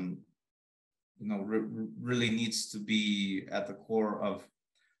 Really needs to be at the core of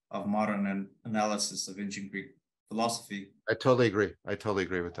modern analysis of ancient Greek philosophy. I totally agree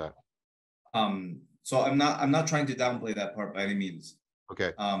with that. So I'm not trying to downplay that part by any means.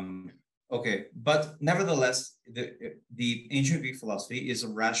 Okay. But nevertheless, the ancient Greek philosophy is a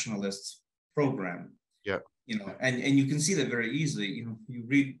rationalist program. And you can see that very easily. You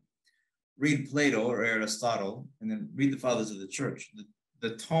read Plato or Aristotle, and then read the Fathers of the Church.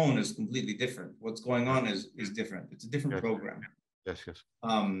 The tone is completely different. What's going on is different. It's a different program. Yes.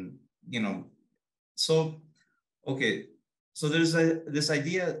 So there's this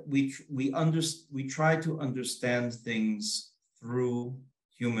idea we try to understand things through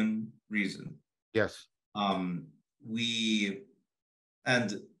human reason. Yes.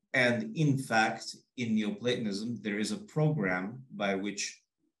 And in fact, in Neoplatonism, there is a program by which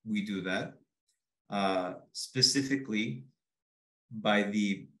we do that, specifically by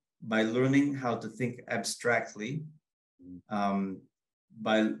learning how to think abstractly, by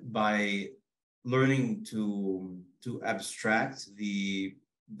learning to abstract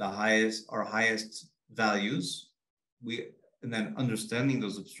our highest values, and then understanding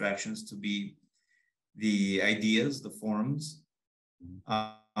those abstractions to be the ideas, the forms,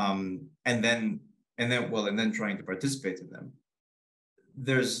 and then trying to participate in them.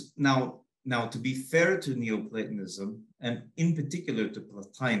 There's now, to be fair to Neoplatonism, and in particular to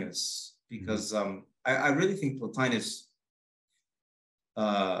Plotinus, because I really think Plotinus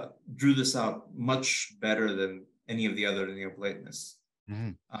drew this out much better than any of the other Neoplatonists.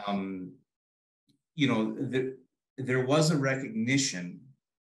 There was a recognition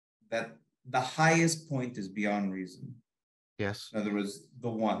that the highest point is beyond reason. Yes. In other words, the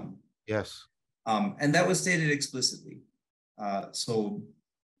one. Yes. And that was stated explicitly. And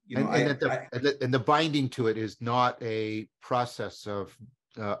the binding to it is not a process of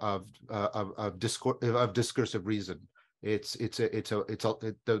discursive reason. He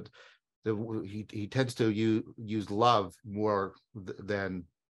tends to use love more than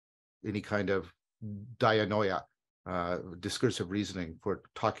any kind of dianoia, discursive reasoning, for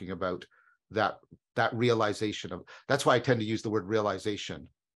talking about that realization of. That's why I tend to use the word realization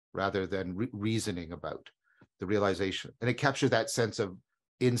rather than reasoning about the realization, and it captures that sense of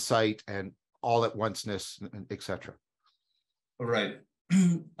insight and all at onceness, and etc. Right.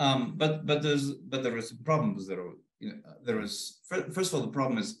 But there was problems there. First of all, the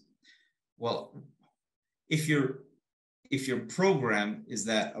problem is, well, if your program is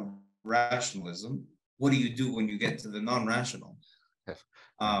that of rationalism, what do you do when you get to the non-rational? Yes.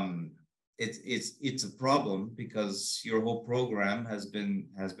 It's a problem, because your whole program has been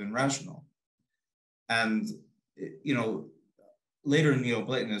rational, and later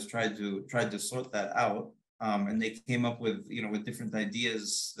Neoplatonists tried to sort that out, and they came up with different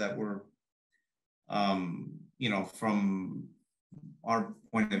ideas that were from our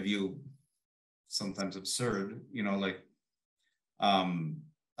point of view sometimes absurd,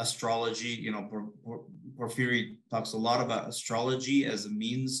 astrology. Porphyry talks a lot about astrology as a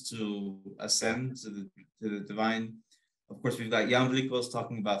means to ascend to the divine. Of course, we've got Iamblichos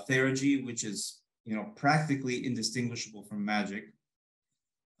talking about theology, which is, practically indistinguishable from magic.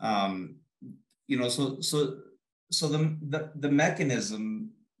 So the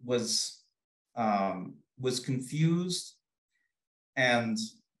mechanism was confused and,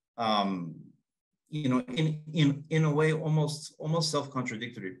 in a way almost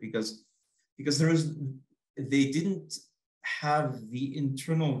self-contradictory, because they didn't have the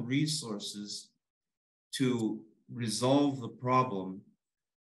internal resources to resolve the problem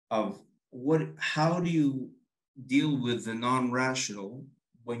of how do you deal with the non-rational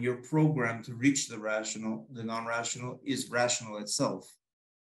when you're programmed to reach the rational. The non-rational is rational itself.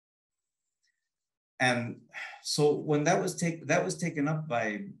 And so when that was taken up by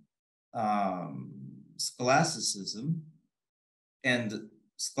scholasticism, and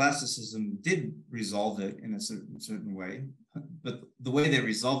scholasticism did resolve it in a certain way, but the way they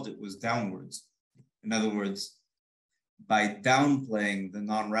resolved it was downwards. In other words, by downplaying the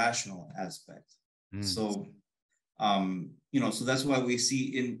non-rational aspect. So, so that's why we see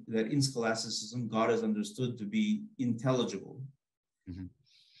in scholasticism, God is understood to be intelligible.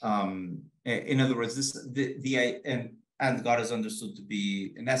 In other words, and God is understood to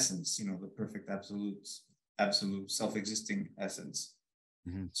be in essence, the perfect absolute self-existing essence.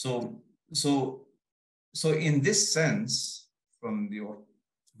 So in this sense, from the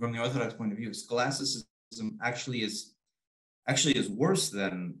Orthodox point of view, scholasticism actually is worse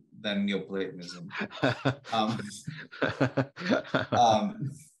than Neoplatonism.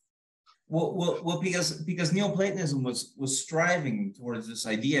 Well, because Neoplatonism was striving towards this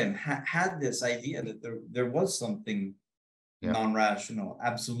idea and had this idea that there was something non-rational,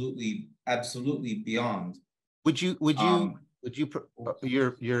 absolutely beyond.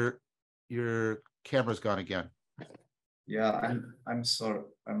 Your camera's gone again. Yeah, I'm sorry.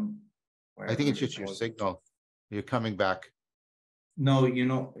 I think it's just your signal. You're coming back. No, you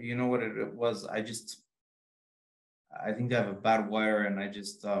know what it was. I think I have a bad wire, and I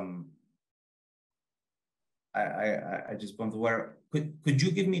just I just bumped the wire. Could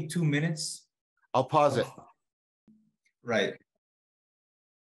you give me 2 minutes? I'll pause it. Right.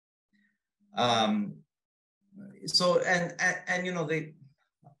 So and I don't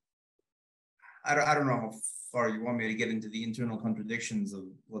know how far you want me to get into the internal contradictions of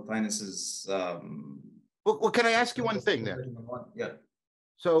Plotinus's. Well, can I ask you one thing then? Yeah.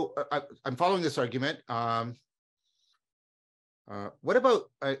 So I'm following this argument. What about?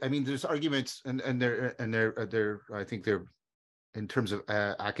 I mean, there's arguments, and they're I think they're in terms of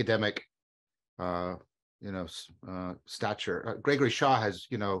academic, stature. Gregory Shaw has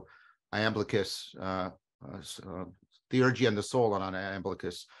Iamblichus, theology and the soul on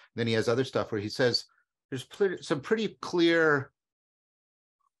Iamblichus. Then he has other stuff where he says there's some pretty clear,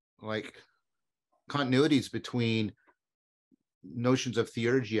 continuities between notions of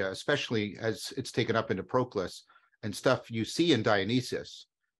theurgia, especially as it's taken up into Proclus, and stuff you see in Dionysius.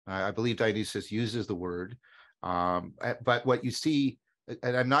 I believe Dionysius uses the word, but what you see,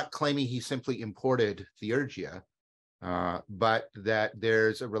 and I'm not claiming he simply imported theurgia, but that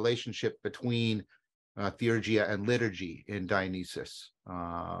there's a relationship between theurgia and liturgy in Dionysius.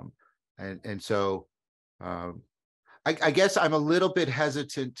 So I guess I'm a little bit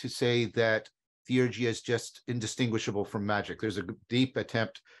hesitant to say that theurgia is just indistinguishable from magic. There's a deep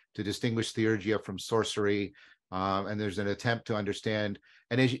attempt to distinguish theurgia from sorcery, and there's an attempt to understand.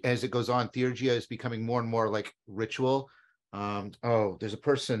 And as it goes on, theurgia is becoming more and more like ritual. There's a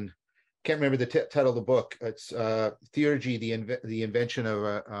person, can't remember the title of the book. It's Theurgy, the Invention of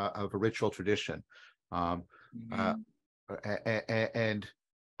a Ritual Tradition. And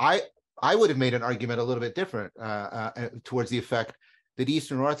I would have made an argument a little bit different towards the effect that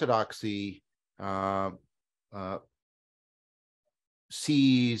Eastern Orthodoxy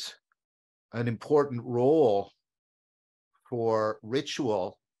sees an important role for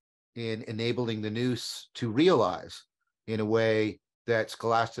ritual in enabling the nous to realize in a way that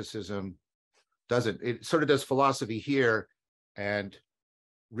scholasticism doesn't. It sort of does philosophy here and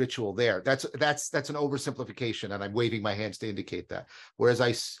ritual there. That's an oversimplification, and I'm waving my hands to indicate that. Whereas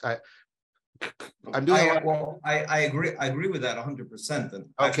I'm doing. I agree with that 100%. And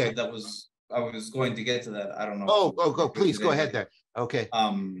actually, I was going to get to that. I don't know. Go, please go ahead then. Okay.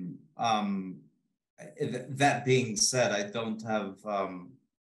 That being said, I don't have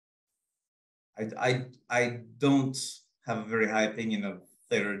I don't have a very high opinion of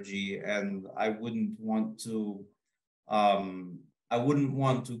theology, and I wouldn't want to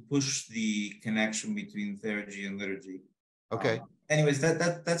push the connection between theology and liturgy. Okay. anyways,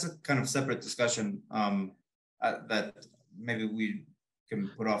 that's a kind of separate discussion that maybe we can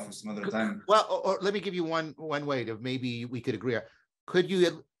put off for some other time. Well, or let me give you one way to maybe we could agree. Could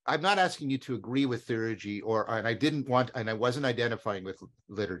you? I'm not asking you to agree with theology, and I wasn't identifying with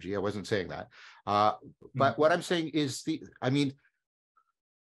liturgy. I wasn't saying that. But what I'm saying is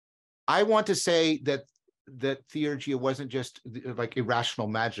I want to say that theurgia wasn't just like irrational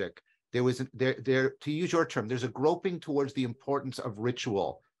magic. There was to use your term, there's a groping towards the importance of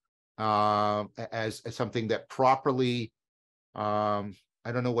ritual as something that properly, I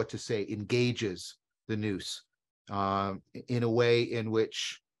don't know what to say, engages the nous in a way in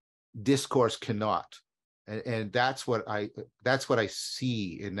which discourse cannot. And that's what I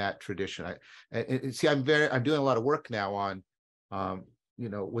see in that tradition. See, I'm doing a lot of work now on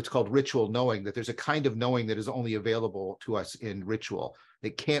what's called ritual knowing, that there's a kind of knowing that is only available to us in ritual.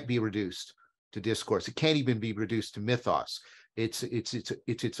 It can't be reduced to discourse. It can't even be reduced to mythos. It's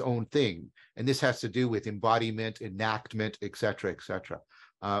its own thing. And this has to do with embodiment, enactment, et cetera, et cetera.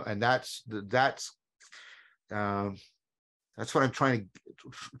 And that's what I'm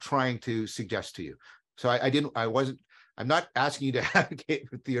trying to suggest to you. So I'm not asking you to advocate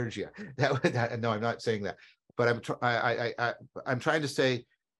for theurgia. No, I'm not saying that. But I'm trying to say,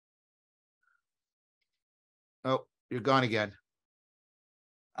 oh, you're gone again.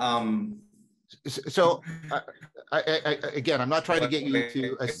 So again, I'm not trying to get you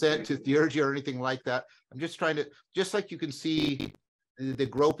to assent to theurgia or anything like that. I'm just trying to, just like you can see the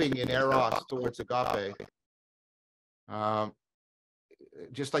groping in eros towards agape,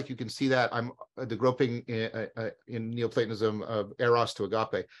 just like you can see that I'm the groping in Neoplatonism of eros to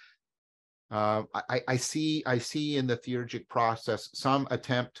agape. I see in the theurgic process some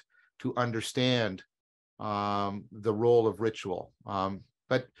attempt to understand the role of ritual.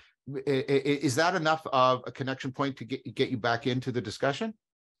 But is that enough of a connection point to get you back into the discussion?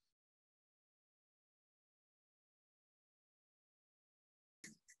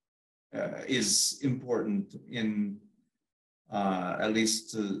 Is important in at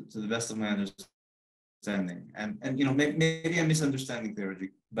least to the best of my understanding, and maybe I'm misunderstanding theology,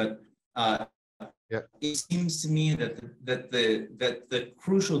 but it seems to me that the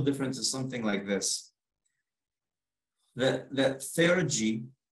crucial difference is something like this: that theology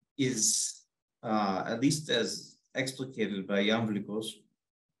is, at least as explicated by Iamvlikos,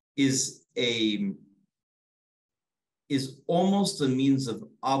 is almost a means of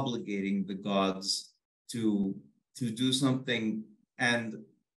obligating the gods to do something, and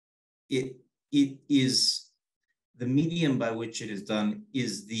it is the medium by which it is done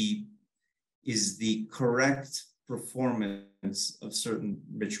is the correct performance of certain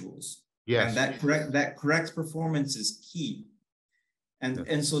rituals. Yes. And that correct performance is key.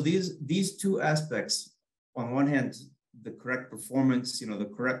 And so these two aspects, on one hand, the correct performance,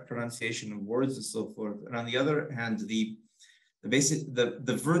 the correct pronunciation of words and so forth, and on the other hand, the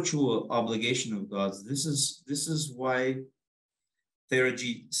virtual obligation of gods. This is why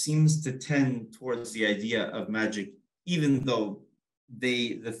theology seems to tend towards the idea of magic, even though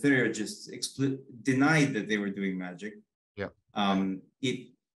the theologists denied that they were doing magic. Yeah. It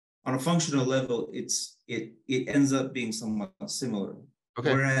on a functional level, it ends up being somewhat similar.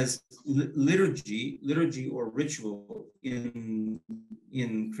 Okay. Whereas liturgy or ritual in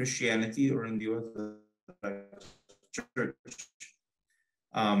Christianity or in the Orthodox Church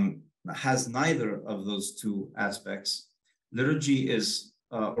has neither of those two aspects. Liturgy is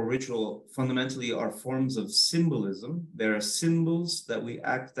or ritual fundamentally are forms of symbolism. There are symbols that we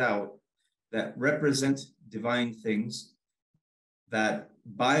act out that represent divine things, that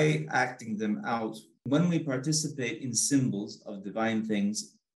by acting them out, when we participate in symbols of divine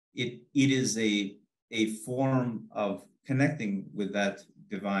things, it is a form of connecting with that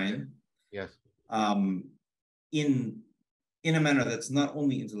divine. Yes. In a manner that's not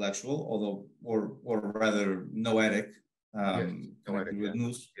only intellectual, although or rather noetic, noetic, with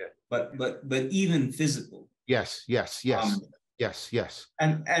nous, but even physical. Yes. Yes.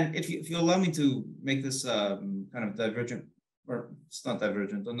 And if you allow me to make this kind of divergent, or it's not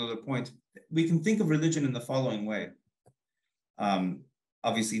divergent, another point, we can think of religion in the following way.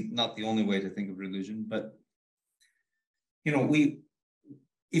 Obviously not the only way to think of religion, but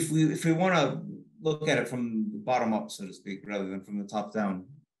if we want to look at it from the bottom up, so to speak, rather than from the top down,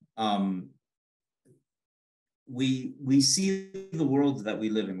 we see the world that we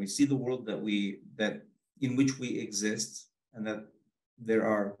live in. We see the world that in which we exist, and that there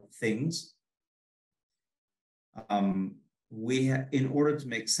are things. In order to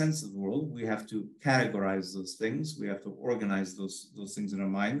make sense of the world, we have to categorize those things. We have to organize those things in our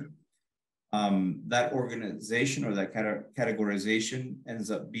mind. that organization or that categorization ends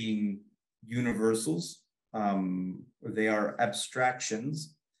up being universals. They are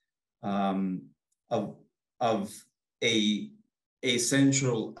abstractions of a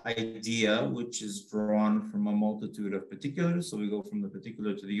central idea, which is drawn from a multitude of particulars. So we go from the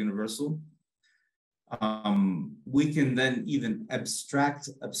particular to the universal. We can then even abstract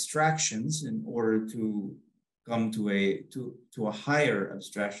abstractions in order to come to a higher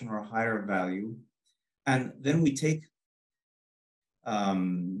abstraction or a higher value. And then we take,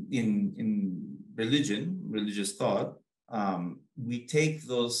 in religious thought, we take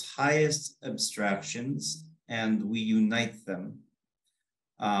those highest abstractions and we unite them.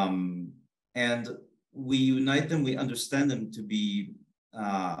 And we unite them, we understand them to be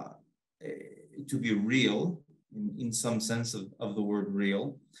real, in some sense of the word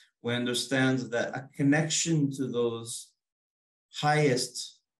real. We understand that a connection to those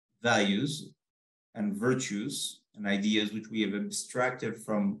highest values and virtues and ideas which we have abstracted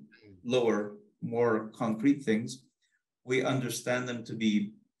from lower, more concrete things, we understand them to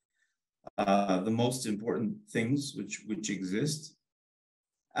be the most important things which exist.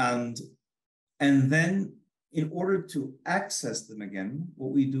 And then in order to access them again,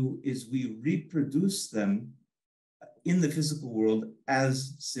 what we do is we reproduce them in the physical world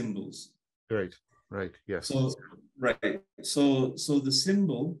as symbols. Right, yes. So, right. So the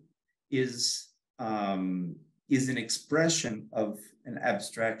symbol is an expression of an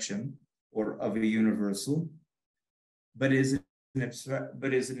abstraction or of a universal, but is an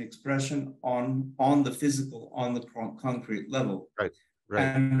expression on the physical, on the concrete level. Right.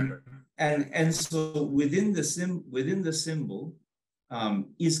 And so within the symbol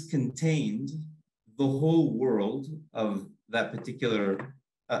is contained the whole world of that particular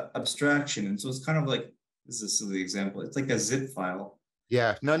abstraction. And so it's kind of like, this is a silly example, it's like a zip file.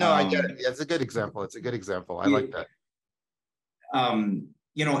 Yeah, no, I get it. It's a good example. I like that.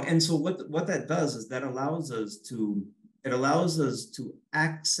 And so what that does is that allows us to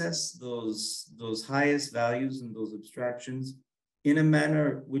access those highest values and those abstractions in a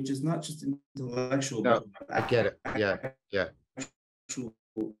manner which is not just intellectual. No, I get it. Yeah.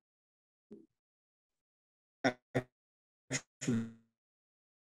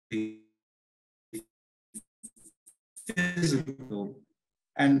 Physical,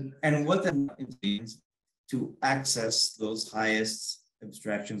 and what that means to access those highest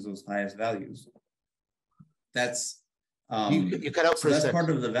abstractions, those highest values. That's you cut out so for a that's second. part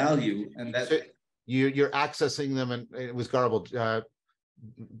of the value, and that you're accessing them, and it was garbled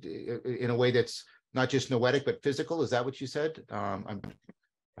in a way that's not just noetic but physical. Is that what you said?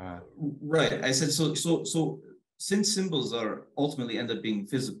 Right. I said so. Since symbols are ultimately end up being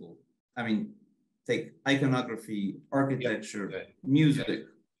physical, I mean, take iconography, architecture, music,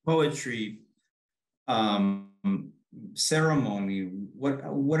 poetry, ceremony,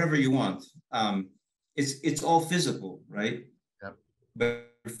 whatever you want. It's all physical, right? Yep. But it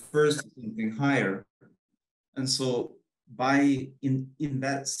refers to something higher. And so in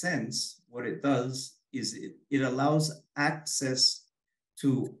that sense, what it does is it allows access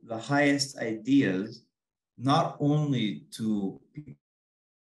to the highest ideas, not only to people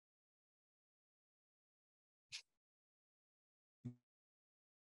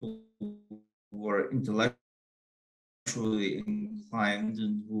who are intellectually inclined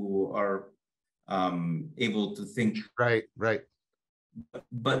and who are able to think. Right.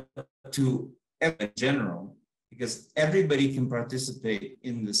 But to everyone in general, because everybody can participate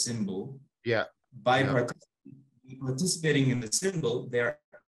in the symbol. Yeah. By participating in the symbol, they're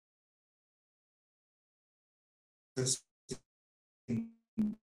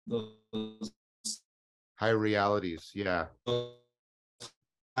those high realities. Yeah.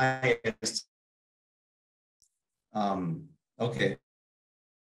 Highest. Okay.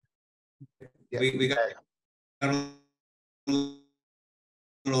 Yeah. We got a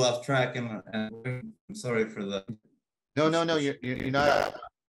little off track, and I'm sorry for the. No.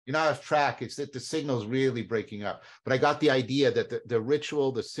 You're not off track. It's that the signal's really breaking up. But I got the idea that the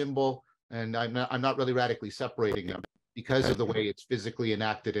ritual, the symbol, and I'm not really radically separating them because of the way it's physically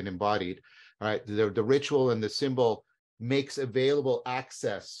enacted and embodied. All right, the ritual and the symbol makes available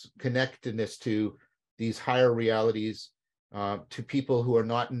access, connectedness to these higher realities, to people who are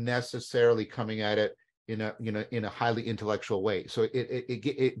not necessarily coming at it in a highly intellectual way. So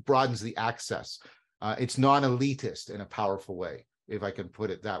it broadens the access. It's non-elitist in a powerful way, if I can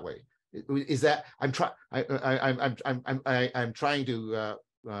put it that way. Is that I'm trying to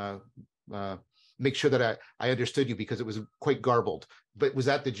make sure that I understood you, because it was quite garbled. But was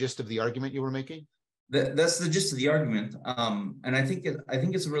that the gist of the argument you were making? That's the gist of the argument, and I think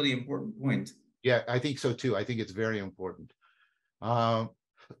it's a really important point. Yeah, I think so too. I think it's very important.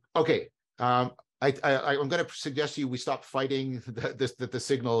 Okay, I'm going to suggest to you we stop fighting that the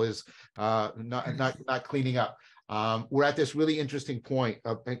signal is not cleaning up. We're at this really interesting point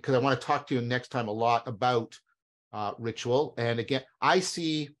because I want to talk to you next time a lot about ritual. And again, I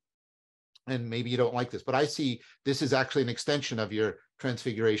see, and maybe you don't like this, but I see this is actually an extension of your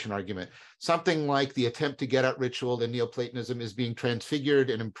transfiguration argument. Something like the attempt to get at ritual in Neoplatonism is being transfigured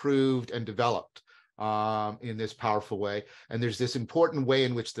and improved and developed in this powerful way. And there's this important way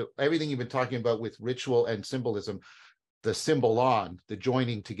in which everything you've been talking about with ritual and symbolism, the symbolon, the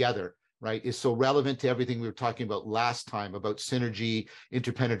joining together, right, is so relevant to everything we were talking about last time about synergy,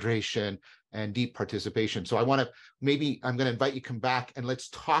 interpenetration, and deep participation. So I'm going to invite you to come back and let's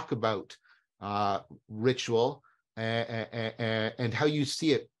talk about ritual and how you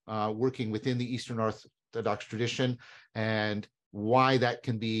see it working within the Eastern Orthodox tradition and why that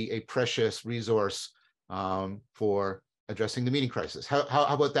can be a precious resource for addressing the meaning crisis. How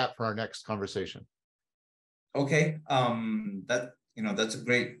about that for our next conversation? Okay, that's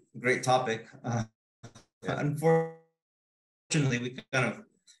a great topic. Yeah. Unfortunately, we kind of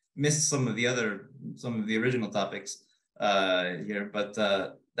missed some of the original topics here, but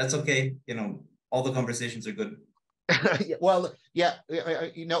that's okay. All the conversations are good. Well, yeah,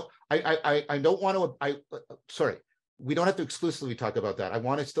 I don't want to. Sorry, we don't have to exclusively talk about that. I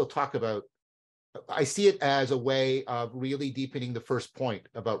want to still talk about. I see it as a way of really deepening the first point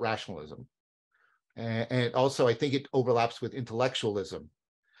about rationalism, and also I think it overlaps with intellectualism.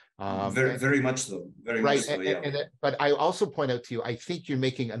 Very much so. Very much so. Yeah. But I also point out to you, I think you're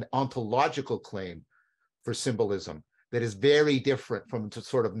making an ontological claim for symbolism that is very different from the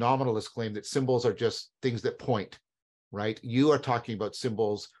sort of nominalist claim that symbols are just things that point, right? You are talking about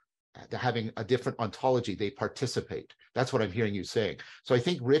symbols having a different ontology. They participate. That's what I'm hearing you saying. So I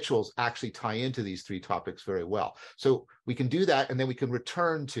think rituals actually tie into these three topics very well. So we can do that, and then we can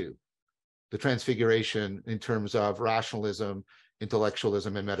return to the transfiguration in terms of rationalism,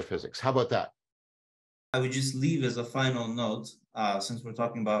 intellectualism, and metaphysics. How about that? I would just leave as a final note, since we're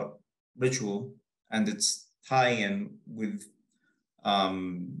talking about ritual and its tie-in with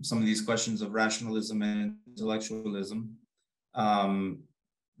some of these questions of rationalism and intellectualism,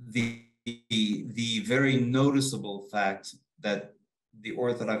 the very noticeable fact that the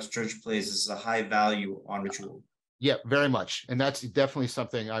Orthodox Church places a high value on ritual. Yeah, very much. And that's definitely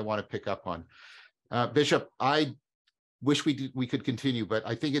something I want to pick up on. Bishop, I wish we could continue, but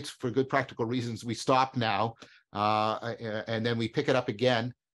I think it's for good practical reasons. We stop now, and then we pick it up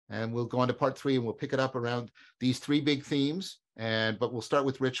again, and we'll go on to part 3, and we'll pick it up around these 3 big themes. But we'll start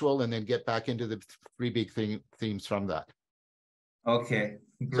with ritual and then get back into the 3 big themes from that. Okay,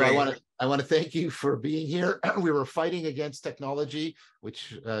 great. So I want to thank you for being here. We were fighting against technology,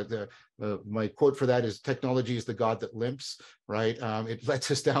 which my quote for that is, technology is the god that limps, right? It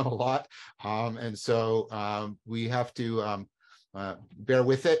lets us down a lot. And so we have to bear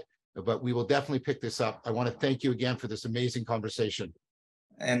with it, but we will definitely pick this up. I want to thank you again for this amazing conversation.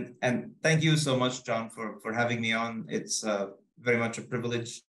 And thank you so much, John, for having me on. It's very much a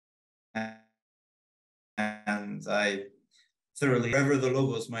privilege. And I thoroughly, wherever the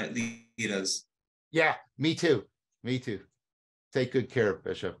logos might lead us. Yeah, me too. Me too. Take good care,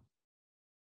 Bishop.